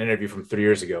out an interview from 3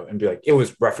 years ago and be like, it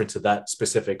was reference to that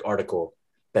specific article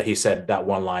that he said that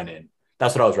one line in.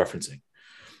 That's what I was referencing.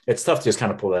 It's tough to just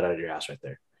kind of pull that out of your ass right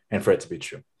there and for it to be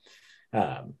true.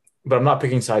 But I'm not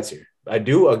picking sides here. I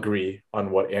do agree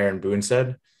on what Aaron Boone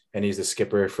said, and he's the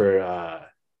skipper for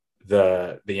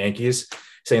the Yankees,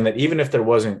 saying that even if there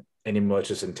wasn't any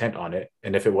malicious intent on it,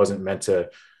 and if it wasn't meant to,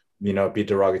 be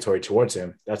derogatory towards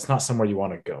him, that's not somewhere you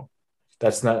want to go.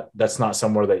 That's not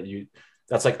somewhere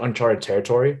that's like uncharted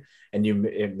territory, and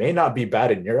it may not be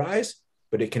bad in your eyes,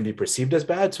 but it can be perceived as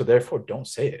bad. So therefore, don't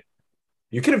say it.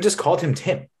 You could have just called him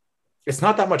Tim. It's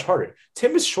not that much harder.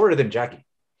 Tim is shorter than Jackie.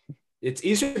 It's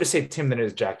easier to say Tim than it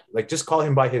is Jackie. Like, just call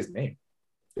him by his name.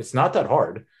 It's not that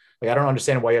hard. Like, I don't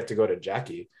understand why you have to go to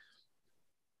Jackie.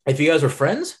 If you guys were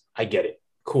friends, I get it.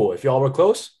 Cool. If y'all were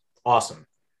close, awesome.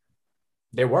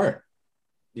 They weren't.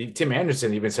 Tim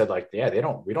Anderson even said, like, yeah,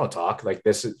 we don't talk. Like,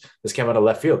 this came out of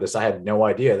left field. I had no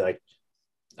idea. Like,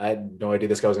 I had no idea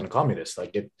this guy was going to call me this.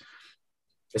 Like,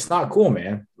 it's not cool,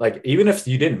 man. Like, even if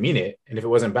you didn't mean it and if it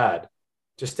wasn't bad,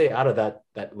 just stay out of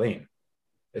that lane.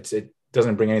 It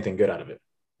doesn't bring anything good out of it.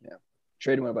 Yeah.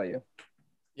 Tradon, what about you?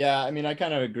 Yeah, I mean, I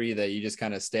kind of agree that you just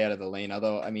kind of stay out of the lane.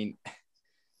 Although, I mean,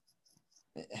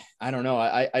 I don't know.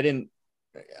 I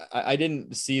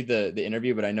didn't see the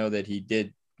interview, but I know that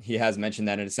he has mentioned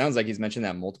that, and it sounds like he's mentioned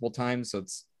that multiple times. So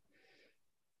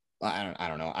I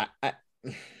don't know.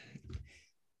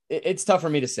 It's tough for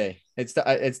me to say. It's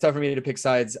tough for me to pick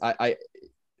sides. I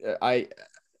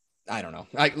don't know.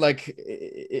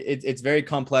 It's very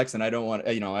complex, and I don't want,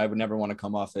 I would never want to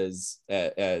come off as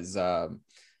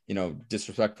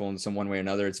disrespectful in some one way or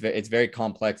another. It's very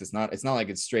complex. It's not like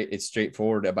it's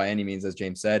straightforward by any means, as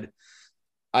James said.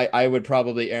 I would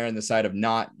probably err on the side of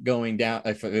not going down.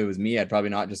 If it was me, I'd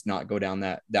probably not go down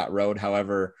that road.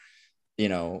 However,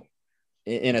 in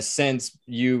a sense,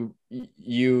 you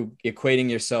equating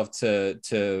yourself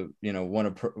to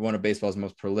one of baseball's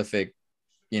most prolific,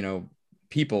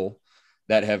 people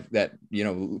that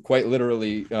quite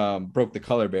literally broke the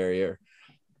color barrier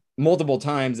multiple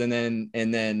times, and then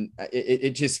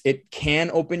it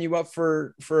can open you up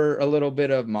for a little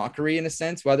bit of mockery in a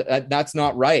sense. Whether that's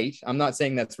not right, I'm not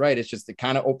saying that's right. It's just it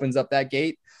kind of opens up that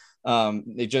gate.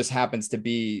 It just happens to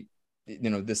be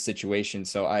this situation.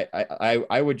 So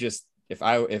I would just if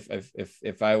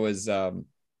I was him,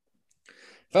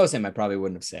 I probably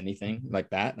wouldn't have said anything like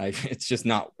that. It's just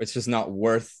not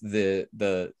worth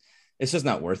it's just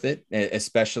not worth it,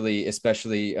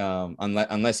 especially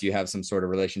unless you have some sort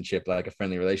of relationship, like a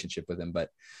friendly relationship with him. But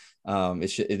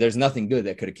there's nothing good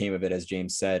that could have came of it, as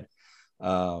James said.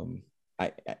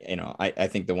 I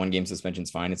think the 1 game suspension is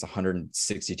fine. It's a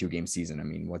 162 game season. I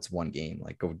mean, what's 1 game?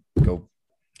 Like, go go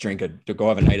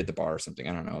have a night at the bar or something.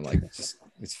 I don't know. Like,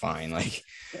 it's fine. Like,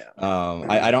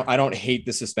 I don't hate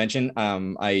the suspension.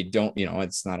 I don't,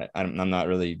 it's not, I'm not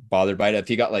really bothered by it. If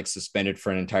he got like suspended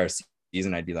for an entire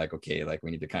season, I'd be like, okay, like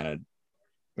we need to kind of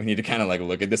like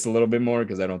look at this a little bit more,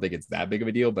 because I don't think it's that big of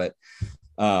a deal. But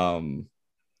I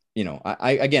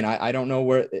don't know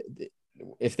where,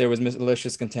 if there was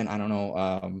malicious content. I don't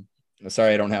know.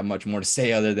 Sorry, I don't have much more to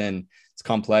say other than it's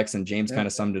complex, and James kind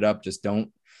of summed it up.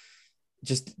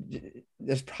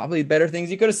 There's probably better things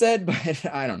you could have said, but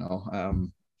I don't know.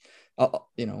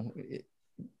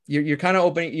 you're kind of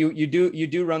opening you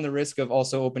do run the risk of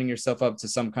also opening yourself up to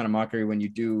some kind of mockery when you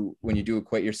do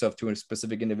equate yourself to a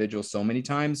specific individual so many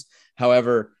times.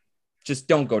 However, just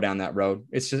don't go down that road.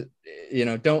 It's just,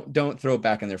 don't throw it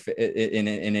back in their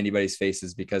in anybody's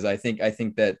faces, because I think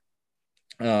that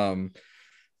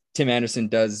Tim Anderson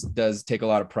does take a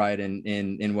lot of pride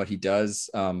in what he does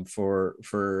for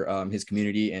his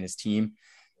community and his team,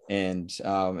 and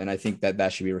I think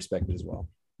that should be respected as well.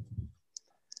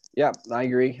 Yeah, I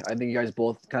agree. I think you guys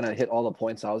both kind of hit all the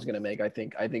points I was going to make. I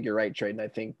think you're right, Tradon. I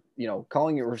think,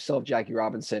 calling yourself Jackie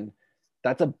Robinson,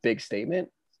 that's a big statement,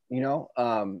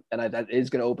 and that is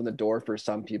going to open the door for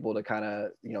some people to kind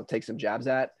of, take some jabs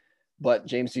at. But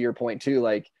James, to your point too,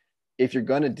 like, if you're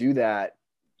going to do that,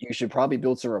 you should probably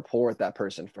build some rapport with that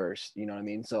person first. You know what I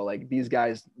mean? So like, these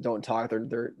guys don't talk,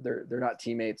 they're not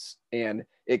teammates, and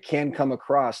it can come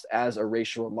across as a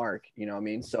racial remark, you know what I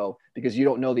mean? So, because you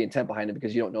don't know the intent behind it,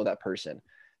 because you don't know that person.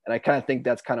 And I kind of think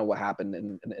that's kind of what happened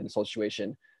in this whole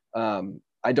situation.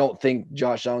 I don't think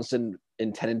Josh Johnson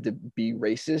intended to be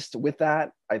racist with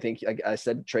that. I think, like I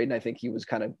said, Tradon, I think he was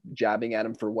kind of jabbing at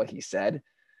him for what he said.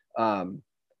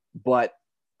 But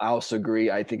I also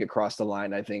agree. I think across the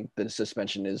line, I think the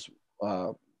suspension is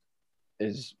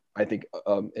I think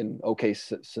an okay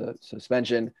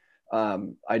suspension.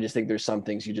 I just think there's some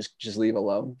things you just leave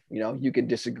alone. You can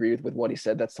disagree with what he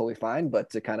said. That's totally fine. But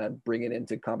to kind of bring it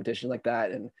into competition like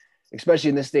that, and especially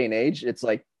in this day and age, it's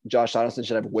like Josh Donaldson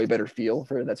should have a way better feel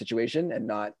for that situation and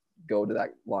not go to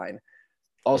that line.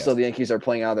 Also, yes. The Yankees are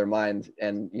playing out of their mind,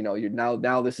 and you're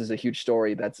now this is a huge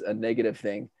story. That's a negative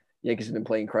thing. Yankees have been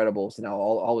playing incredible. So now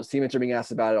all his teammates are being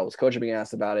asked about it. All his coach are being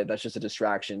asked about it. That's just a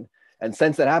distraction. And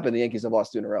since that happened, the Yankees have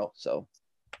lost 2 in a row. So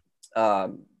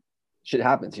shit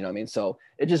happens, you know what I mean? So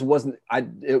it just wasn't,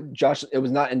 it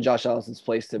was not in Josh Allison's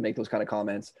place to make those kind of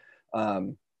comments.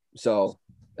 So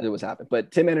it was happened.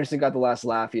 But Tim Anderson got the last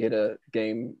laugh. He hit a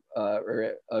game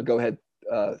or a go-ahead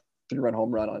 3-run home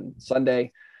run on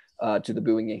Sunday to the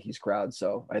booing Yankees crowd.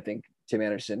 So I think Tim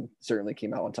Anderson certainly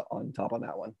came out on top on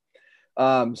that one.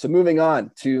 So moving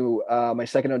on to my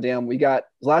second ODM, we got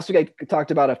last week I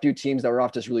talked about a few teams that were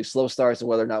off just really slow starts and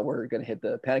whether or not we're going to hit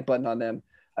the panic button on them.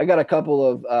 I got a couple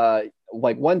of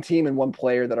like one team and one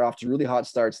player that are off to really hot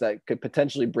starts that could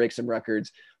potentially break some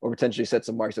records or potentially set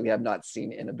some marks that we have not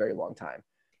seen in a very long time.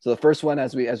 So the first one,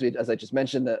 as I just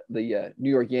mentioned, the New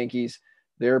York Yankees,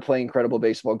 they're playing incredible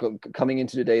baseball. Coming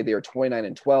into today, they are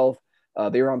 29-12.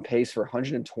 They were on pace for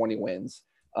 120 wins.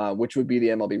 Which would be the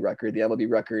MLB record. The MLB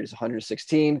record is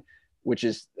 116, which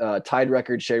is tied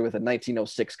record shared with the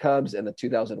 1906 Cubs and the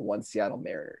 2001 Seattle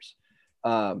Mariners.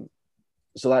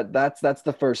 So that's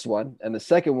the first one, and the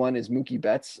second one is Mookie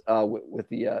Betts with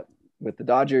the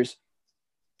Dodgers.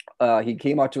 He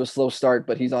came out to a slow start,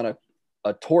 but he's on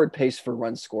a torrid pace for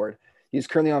runs scored. He's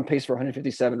currently on pace for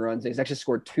 157 runs. And he's actually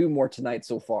scored 2 more tonight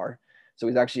so far. So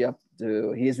he's actually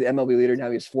he is the MLB leader now.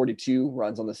 He has 42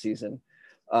 runs on the season.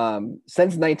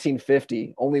 Since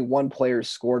 1950, only one player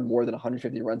scored more than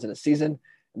 150 runs in a season,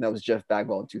 and that was Jeff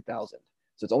Bagwell in 2000.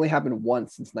 So it's only happened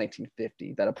once since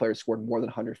 1950 that a player scored more than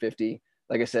 150.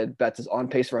 Like I said, Betts is on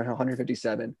pace for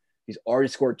 157. He's already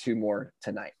scored 2 more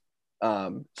tonight.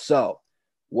 So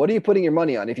what are you putting your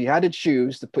money on? If you had to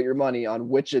choose to put your money on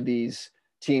which of these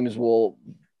teams will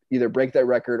either break that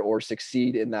record or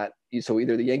succeed in that, so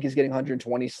either the Yankees getting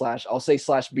 120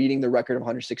 / beating the record of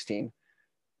 116,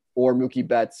 or Mookie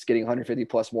Betts getting 150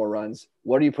 plus more runs,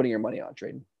 what are you putting your money on,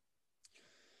 Tradon?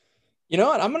 You know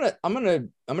what? I'm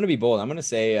gonna be bold. I'm gonna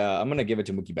say I'm gonna give it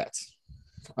to Mookie Betts.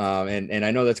 And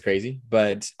I know that's crazy,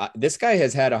 but this guy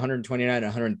has had 129,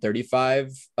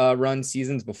 135 run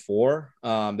seasons before.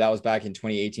 That was back in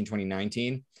 2018,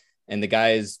 2019, and the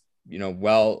guy is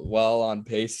well on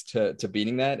pace to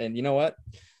beating that. And you know what?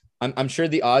 I'm sure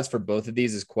the odds for both of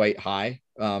these is quite high,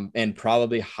 and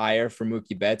probably higher for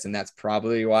Mookie Betts, and that's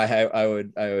probably why I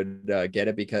would get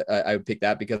it, because I would pick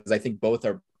that, because I think both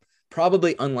are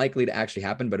probably unlikely to actually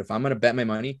happen. But if I'm going to bet my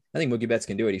money, I think Mookie Betts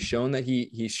can do it. He's shown that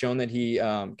he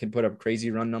can put up crazy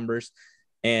run numbers,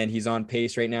 and he's on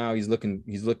pace right now. He's looking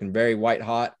very white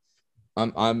hot.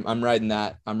 I'm riding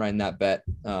that. I'm riding that bet.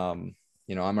 I'm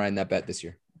riding that bet this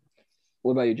year.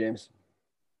 What about you, James?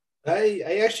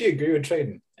 I actually agree with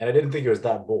Tradon, and I didn't think it was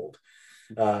that bold,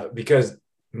 because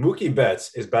Mookie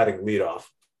Betts is batting leadoff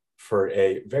for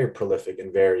a very prolific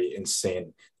and very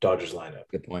insane Dodgers lineup.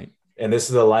 Good point. And this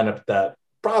is a lineup that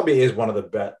probably is one of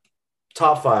the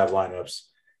top 5 lineups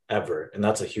ever, and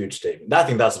that's a huge statement. I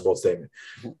think that's a bold statement,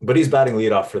 but he's batting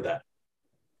leadoff for that.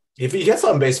 If he gets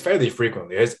on base fairly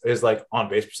frequently, his like on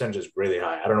base percentage is really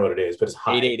high. I don't know what it is, but it's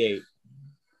high. 888.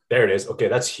 There it is. Okay,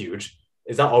 that's huge.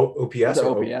 Is that OPS Is it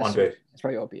or OPS? on base? It's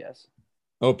probably OPS.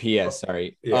 OPS,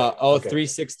 sorry. Yeah, okay.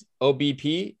 360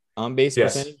 OBP on base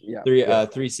Yes. percentage. Yeah.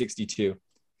 362.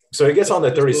 So he gets on the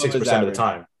Just below 36% his of the average.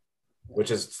 time,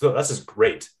 which is still, that's just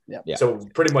great. Yeah. So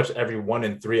pretty much every 1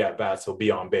 in 3 at bats he'll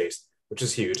be on base, which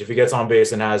is huge. If he gets on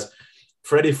base and has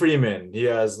Freddie Freeman, he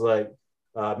has like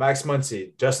Max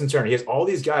Muncy, Justin Turner, he has all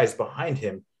these guys behind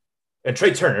him, and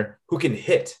Trey Turner, who can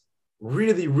hit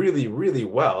really, really, really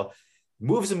well,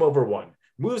 moves him over one.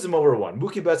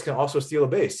 Mookie Betts can also steal a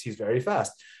base. He's very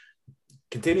fast.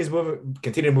 Continue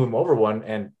to move him over one,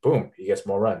 and boom, he gets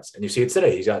more runs. And you see it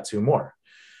today. He's got 2 more.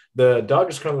 The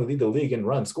Dodgers currently lead the league in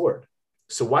runs scored.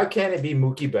 So why can't it be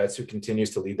Mookie Betts who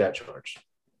continues to lead that charge?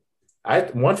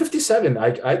 157,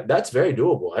 that's very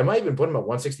doable. I might even put him at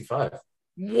 165.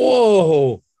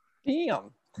 Whoa.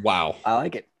 Damn. Wow. I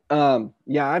like it.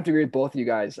 Yeah, I have to agree with both of you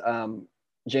guys.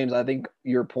 James, I think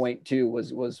your point too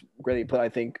was greatly put. I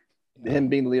think him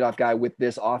being the leadoff guy with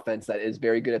this offense that is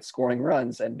very good at scoring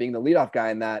runs and being the leadoff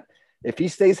guy in that, if he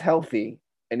stays healthy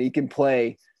and he can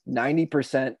play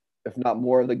 90%, if not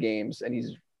more of the games, and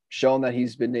he's shown that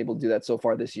he's been able to do that so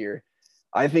far this year,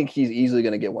 I think he's easily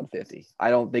going to get 150. I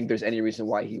don't think there's any reason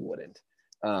why he wouldn't.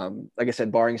 Like I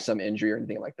said, barring some injury or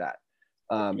anything like that.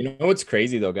 You know what's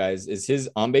crazy though, guys, is his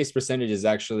on-base percentage is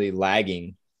actually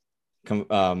lagging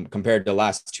compared to the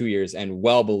last 2 years and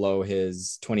well below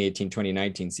his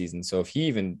 2018-2019 season. So if he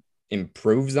even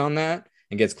improves on that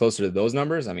and gets closer to those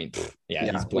numbers, I mean,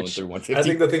 he's blowing through 150. I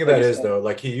think the thing of that is, though,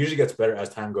 like he usually gets better as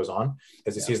time goes on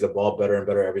as he sees the ball better and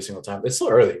better every single time. It's still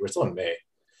early. We're still in May.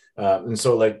 And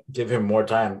so, like, give him more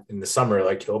time in the summer.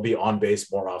 Like, he'll be on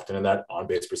base more often, and that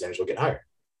on-base percentage will get higher.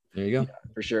 There you go.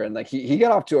 Yeah, for sure. And, like, he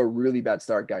got off to a really bad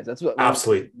start, guys. That's what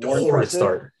absolutely horrid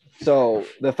start. So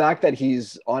the fact that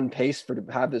he's on pace to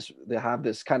have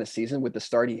this kind of season with the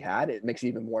start he had, it makes it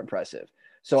even more impressive.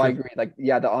 So I agree. Like,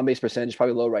 yeah, the on-base percentage is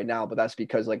probably low right now, but that's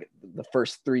because like the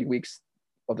first 3 weeks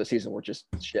of the season were just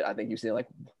shit. I think he was like,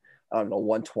 I don't know,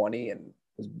 120 and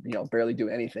was, barely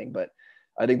doing anything. But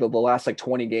I think the last like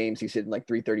 20 games, he's hitting like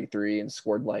 333 and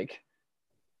scored like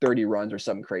 30 runs or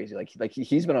something crazy. Like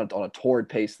he's been on a torrid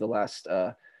pace the last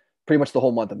pretty much the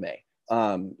whole month of May.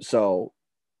 So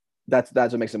that's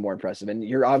what makes him more impressive. And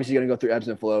you're obviously going to go through ebbs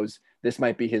and flows. This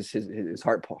might be his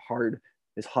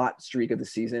hot streak of the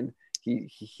season. He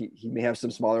may have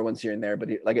some smaller ones here and there, but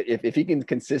if he can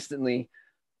consistently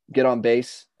get on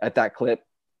base at that clip,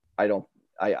 I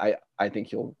think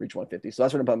he'll reach 150. So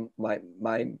that's what I'm putting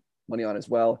my money on as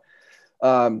well.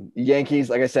 Yankees,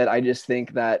 like I said, I just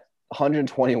think that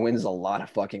 120 wins is a lot of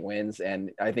fucking wins,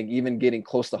 and I think even getting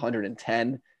close to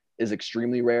 110 is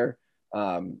extremely rare.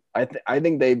 I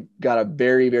think they've got a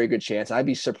very, very good chance. I'd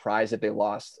be surprised if they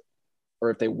lost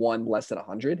or if they won less than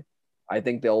 100. I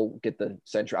think they'll get the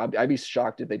Central. I'd be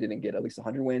shocked if they didn't get at least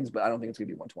 100 wins, but I don't think it's going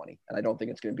to be 120, and I don't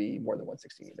think it's going to be more than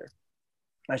 160 either.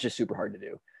 That's just super hard to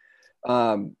do.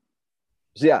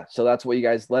 So that's what you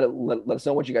guys let us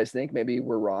know what you guys think. Maybe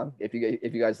we're wrong. If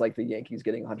you guys like the Yankees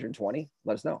getting 120,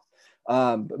 let us know.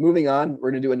 But moving on,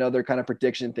 we're going to do another kind of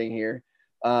prediction thing here.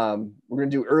 We're going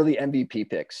to do early MVP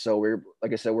picks. So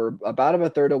we're about a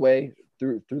third away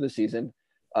through the season.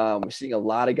 We're seeing a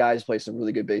lot of guys play some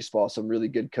really good baseball, some really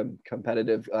good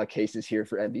competitive cases here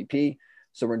for MVP.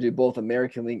 So we're going to do both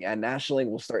American League and National League.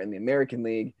 We'll start in the American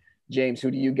League. James,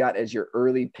 who do you got as your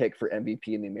early pick for MVP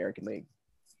in the American League?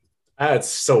 It's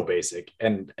so basic,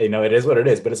 and it is what it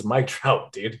is, but it's Mike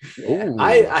Trout, dude. Yeah.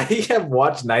 I have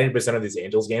watched 90% of these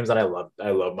Angels games, and I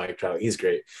love Mike Trout. He's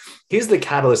great. He's the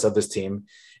catalyst of this team.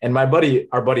 And our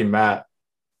buddy Matt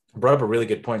brought up a really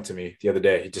good point to me the other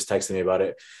day. He just texted me about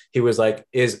it. He was like,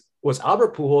 was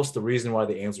Albert Pujols the reason why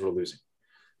the Angels were losing?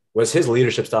 Was his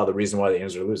leadership style the reason why the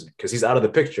Angels are losing? Because he's out of the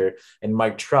picture, and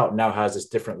Mike Trout now has this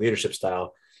different leadership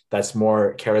style that's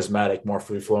more charismatic, more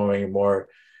free-flowing, more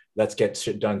let's get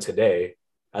shit done today,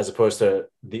 as opposed to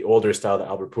the older style that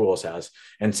Albert Pujols has.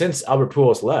 And since Albert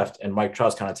Pujols left and Mike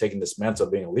Trout's kind of taken this mantle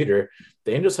of being a leader,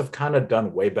 the Angels have kind of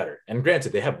done way better. And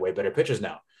granted, they have way better pitchers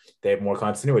now. They have more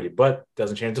continuity, but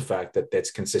doesn't change the fact that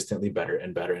it's consistently better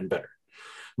and better and better.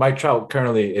 Mike Trout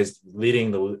currently is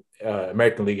leading the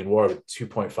American League in WAR with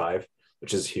 2.5,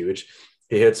 which is huge.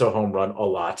 He hits a home run a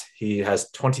lot. He has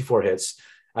 24 hits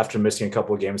after missing a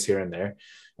couple of games here and there.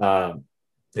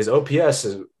 His OPS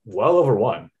is well over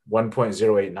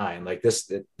 1.089. Like this,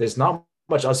 there's not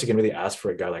much else you can really ask for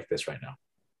a guy like this right now.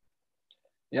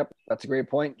 Yep, that's a great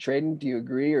point. Tradon, do you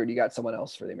agree, or do you got someone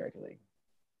else for the American League?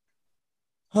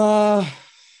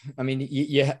 I mean,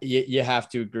 you have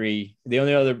to agree. The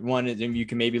only other one is you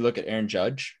can maybe look at Aaron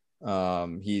Judge.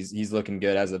 He's looking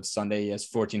good as of Sunday. He has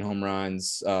 14 home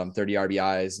runs, 30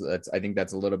 RBIs. I think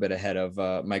that's a little bit ahead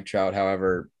of Mike Trout.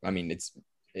 However, I mean,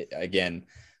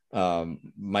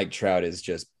 Mike Trout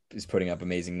is putting up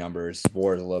amazing numbers.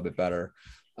 WAR is a little bit better,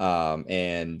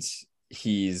 and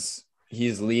he's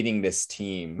leading this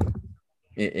team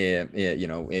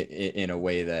in a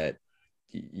way that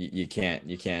you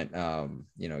can't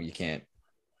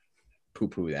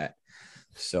poo-poo that.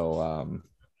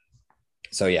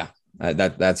 So yeah,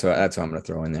 that's what I'm going to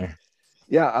throw in there.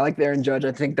 Yeah, I like the Aaron Judge.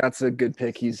 I think that's a good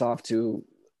pick. He's off to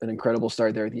an incredible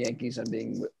start there at the Yankees and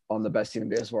being on the best team in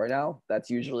baseball right now. That's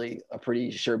usually a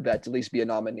pretty sure bet to at least be a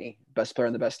nominee. Best player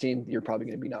on the best team, you're probably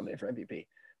going to be nominated for MVP.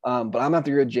 But I'm going to have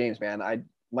to agree with James, man.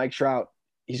 Mike Trout,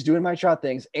 he's doing Mike Trout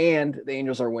things, and the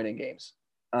Angels are winning games.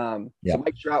 So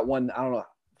Mike Trout won, I don't know,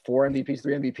 3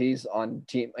 MVPs on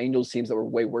Angels teams that were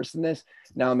way worse than this.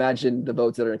 Now imagine the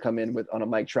votes that are going to come in on a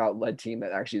Mike Trout led team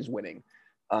that actually is winning.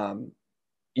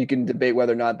 You can debate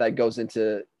whether or not that goes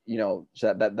into,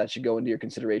 that should go into your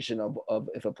consideration of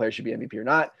if a player should be MVP or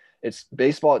not. It's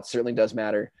baseball. It certainly does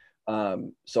matter.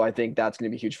 So I think that's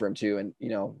going to be huge for him too. And,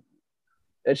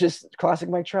 it's just classic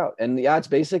Mike Trout. And yeah, it's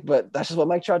basic, but that's just what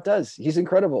Mike Trout does. He's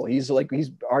incredible. He's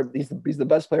the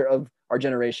best player of our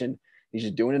generation. He's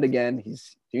just doing it again. He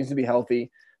seems to be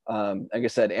healthy. Like I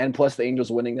said, and plus the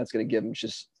Angels winning, that's going to give him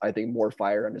just, I think, more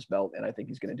fire on his belt. And I think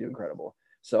he's going to do incredible.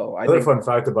 So Another fun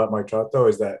fact about Mike Trout, though,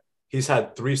 is that he's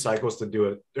had 3 cycles to do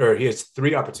it, or he has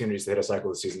 3 opportunities to hit a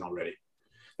cycle this season already.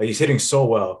 Like, he's hitting so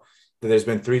well that there's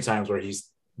been 3 times where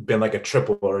he's been like a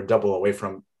triple or a double away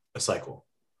from a cycle.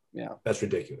 Yeah. That's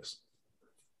ridiculous.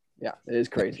 Yeah, it is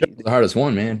crazy. The hardest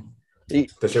one, man. He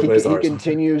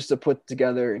continues to put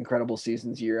together incredible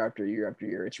seasons year after year after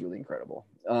year. It's really incredible.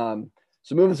 So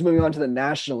moving on to the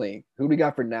National League. Who do we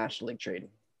got for National League trading?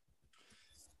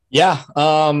 Yeah,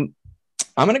 I'm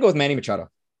going to go with Manny Machado.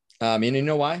 And you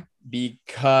know why?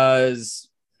 Because,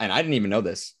 and I didn't even know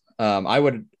this. I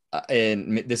would,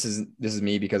 and this is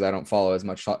me because I don't follow as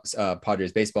much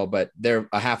Padres baseball, but they're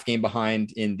a half game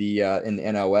behind in the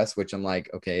NL West, which I'm like,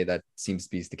 okay, that seems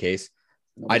to be the case.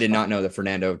 I did not know that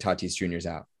Fernando Tatis Jr. is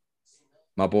out.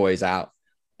 My boy's out,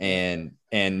 and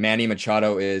Manny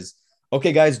Machado is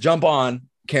okay. Guys, jump on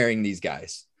carrying these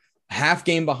guys. Half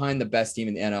game behind the best team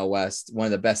in the NL West, one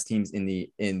of the best teams in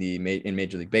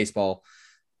Major League Baseball,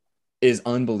 is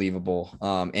unbelievable.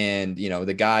 And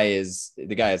the guy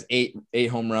has 8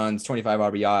 home runs, 25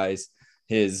 RBIs.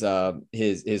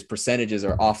 His percentages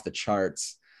are off the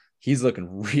charts. He's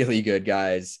looking really good,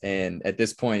 guys. And at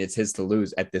this point, it's his to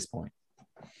lose at this point.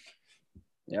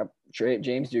 Yep.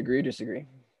 James, do you agree or disagree?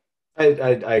 I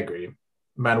agree.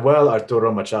 Manuel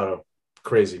Arturo Machado,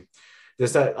 crazy.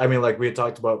 Like we had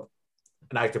talked about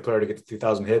an active player to get to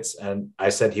 2,000 hits, and I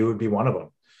said he would be one of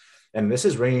them. And this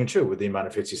is ringing true with the amount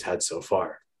of hits he's had so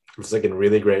far. It's looking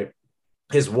really great.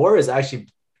 His WAR is actually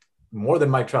more than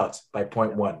Mike Trout's by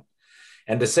 0.1.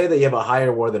 And to say that you have a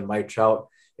higher WAR than Mike Trout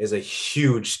is a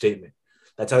huge statement.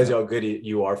 That tells you how good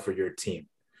you are for your team.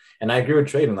 And I agree with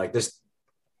Tradon. Like this,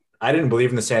 I didn't believe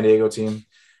in the San Diego team,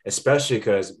 especially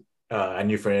because I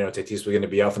knew Fernando Tatis was going to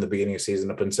be out from the beginning of the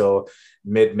season up until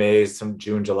mid-May, some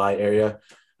June, July area.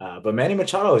 But Manny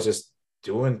Machado is just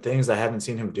doing things I haven't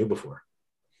seen him do before.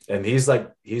 And he's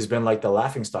been like the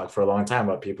laughing stock for a long time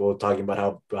about people talking about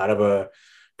how bad of a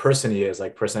person he is,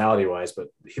 like personality-wise. But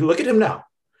look at him now.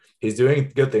 He's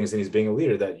doing good things, and he's being a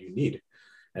leader that you need.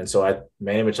 And so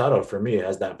Manny Machado, for me,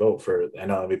 has that vote for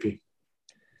NL MVP.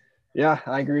 Yeah,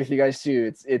 I agree with you guys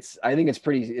too. I think it's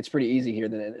pretty easy here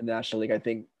in the National League. I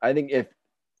think if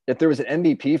there was an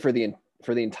MVP for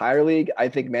the entire league, I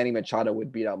think Manny Machado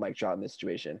would beat out Mike Trout in this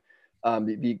situation.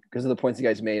 Because of the points you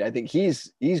guys made, I think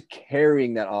he's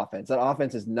carrying that offense. That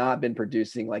offense has not been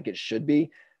producing like it should be,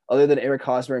 other than Eric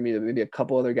Hosmer, maybe a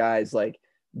couple other guys. Like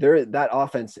that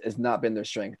offense has not been their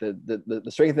strength. The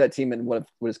strength of that team and what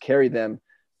has carried them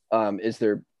is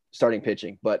their starting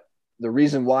pitching. But the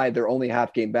reason why they're only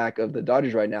half game back of the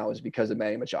Dodgers right now is because of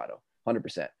Manny Machado,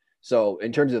 100%. So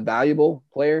in terms of valuable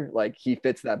player, like he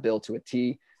fits that bill to a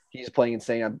T. He's playing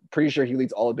insane. I'm pretty sure he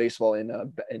leads all of baseball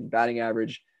in batting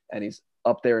average, and he's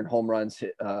up there in home runs,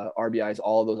 RBIs,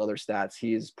 all of those other stats.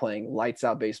 He's playing lights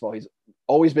out baseball. He's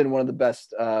always been one of the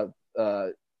best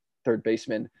third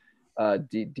basemen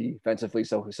defensively.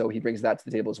 So he brings that to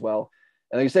the table as well.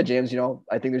 And like you said, James,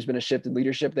 I think there's been a shift in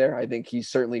leadership there. I think he's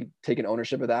certainly taken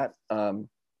ownership of that. And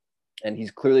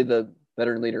he's clearly the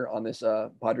veteran leader on this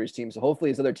Padres team. So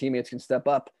hopefully his other teammates can step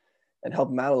up and help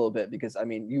him out a little bit, because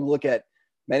you look at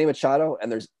Manny Machado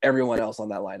and there's everyone else on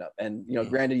that lineup. And,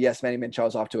 granted, yes, Manny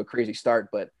Machado's off to a crazy start,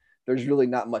 but there's really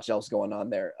not much else going on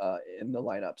there in the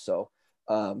lineup. So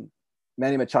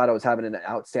Manny Machado is having an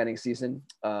outstanding season.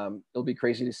 It'll be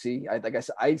crazy to see.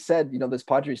 I said, this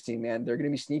Padres team, man, they're going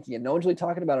to be sneaky, and no one's really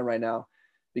talking about it right now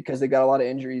because they got a lot of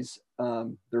injuries.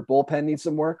 Their bullpen needs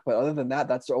some work, but other than that,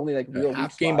 that's their only real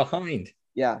half game behind.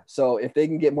 Yeah. So if they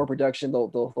can get more production,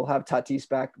 they'll have Tatis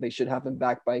back. They should have him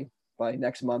back by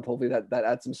next month. Hopefully that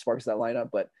adds some sparks to that lineup.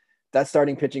 But that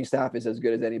starting pitching staff is as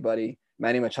good as anybody.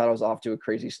 Manny Machado is off to a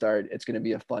crazy start. It's going to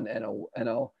be a fun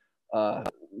NL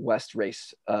West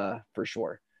race for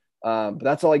sure. But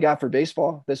that's all I got for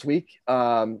baseball this week.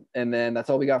 And then that's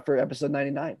all we got for episode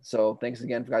 99. So thanks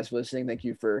again, guys, for listening. Thank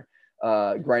you for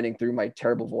grinding through my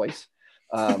terrible voice.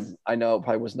 I know it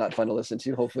probably was not fun to listen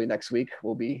to. Hopefully next week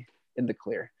we'll be in the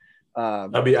clear.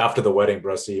 That'll be after the wedding,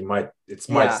 bro. So might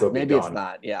still be maybe gone. It's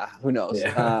not. Yeah, who knows?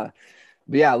 Yeah.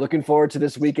 But yeah, looking forward to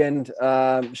this weekend.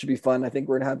 Should be fun. I think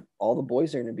we're gonna have all the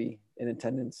boys are gonna be in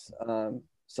attendance.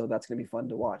 So that's gonna be fun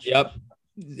to watch. Yep.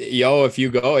 Yo, if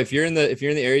you're in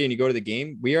the area and you go to the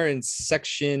game, we are in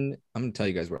section. I'm gonna tell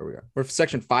you guys where we are. We're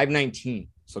section 519.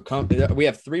 So come. We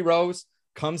have 3 rows.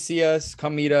 Come see us.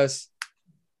 Come meet us.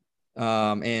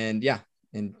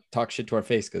 And talk shit to our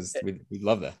face because we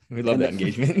love that. We love that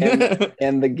engagement.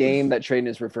 and the game that Tradon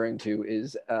is referring to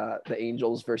is the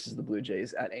Angels versus the Blue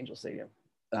Jays at Angel Stadium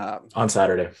on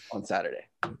Saturday.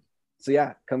 So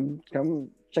yeah, come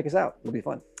check us out. It'll be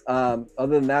fun.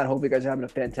 Other than that, hope you guys are having a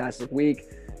fantastic week.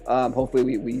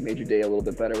 Hopefully we made your day a little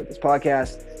bit better with this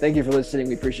podcast. Thank you for listening.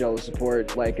 We appreciate all the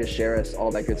support. Like us, share us,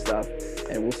 all that good stuff.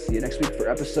 And we'll see you next week for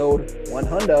episode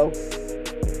 100.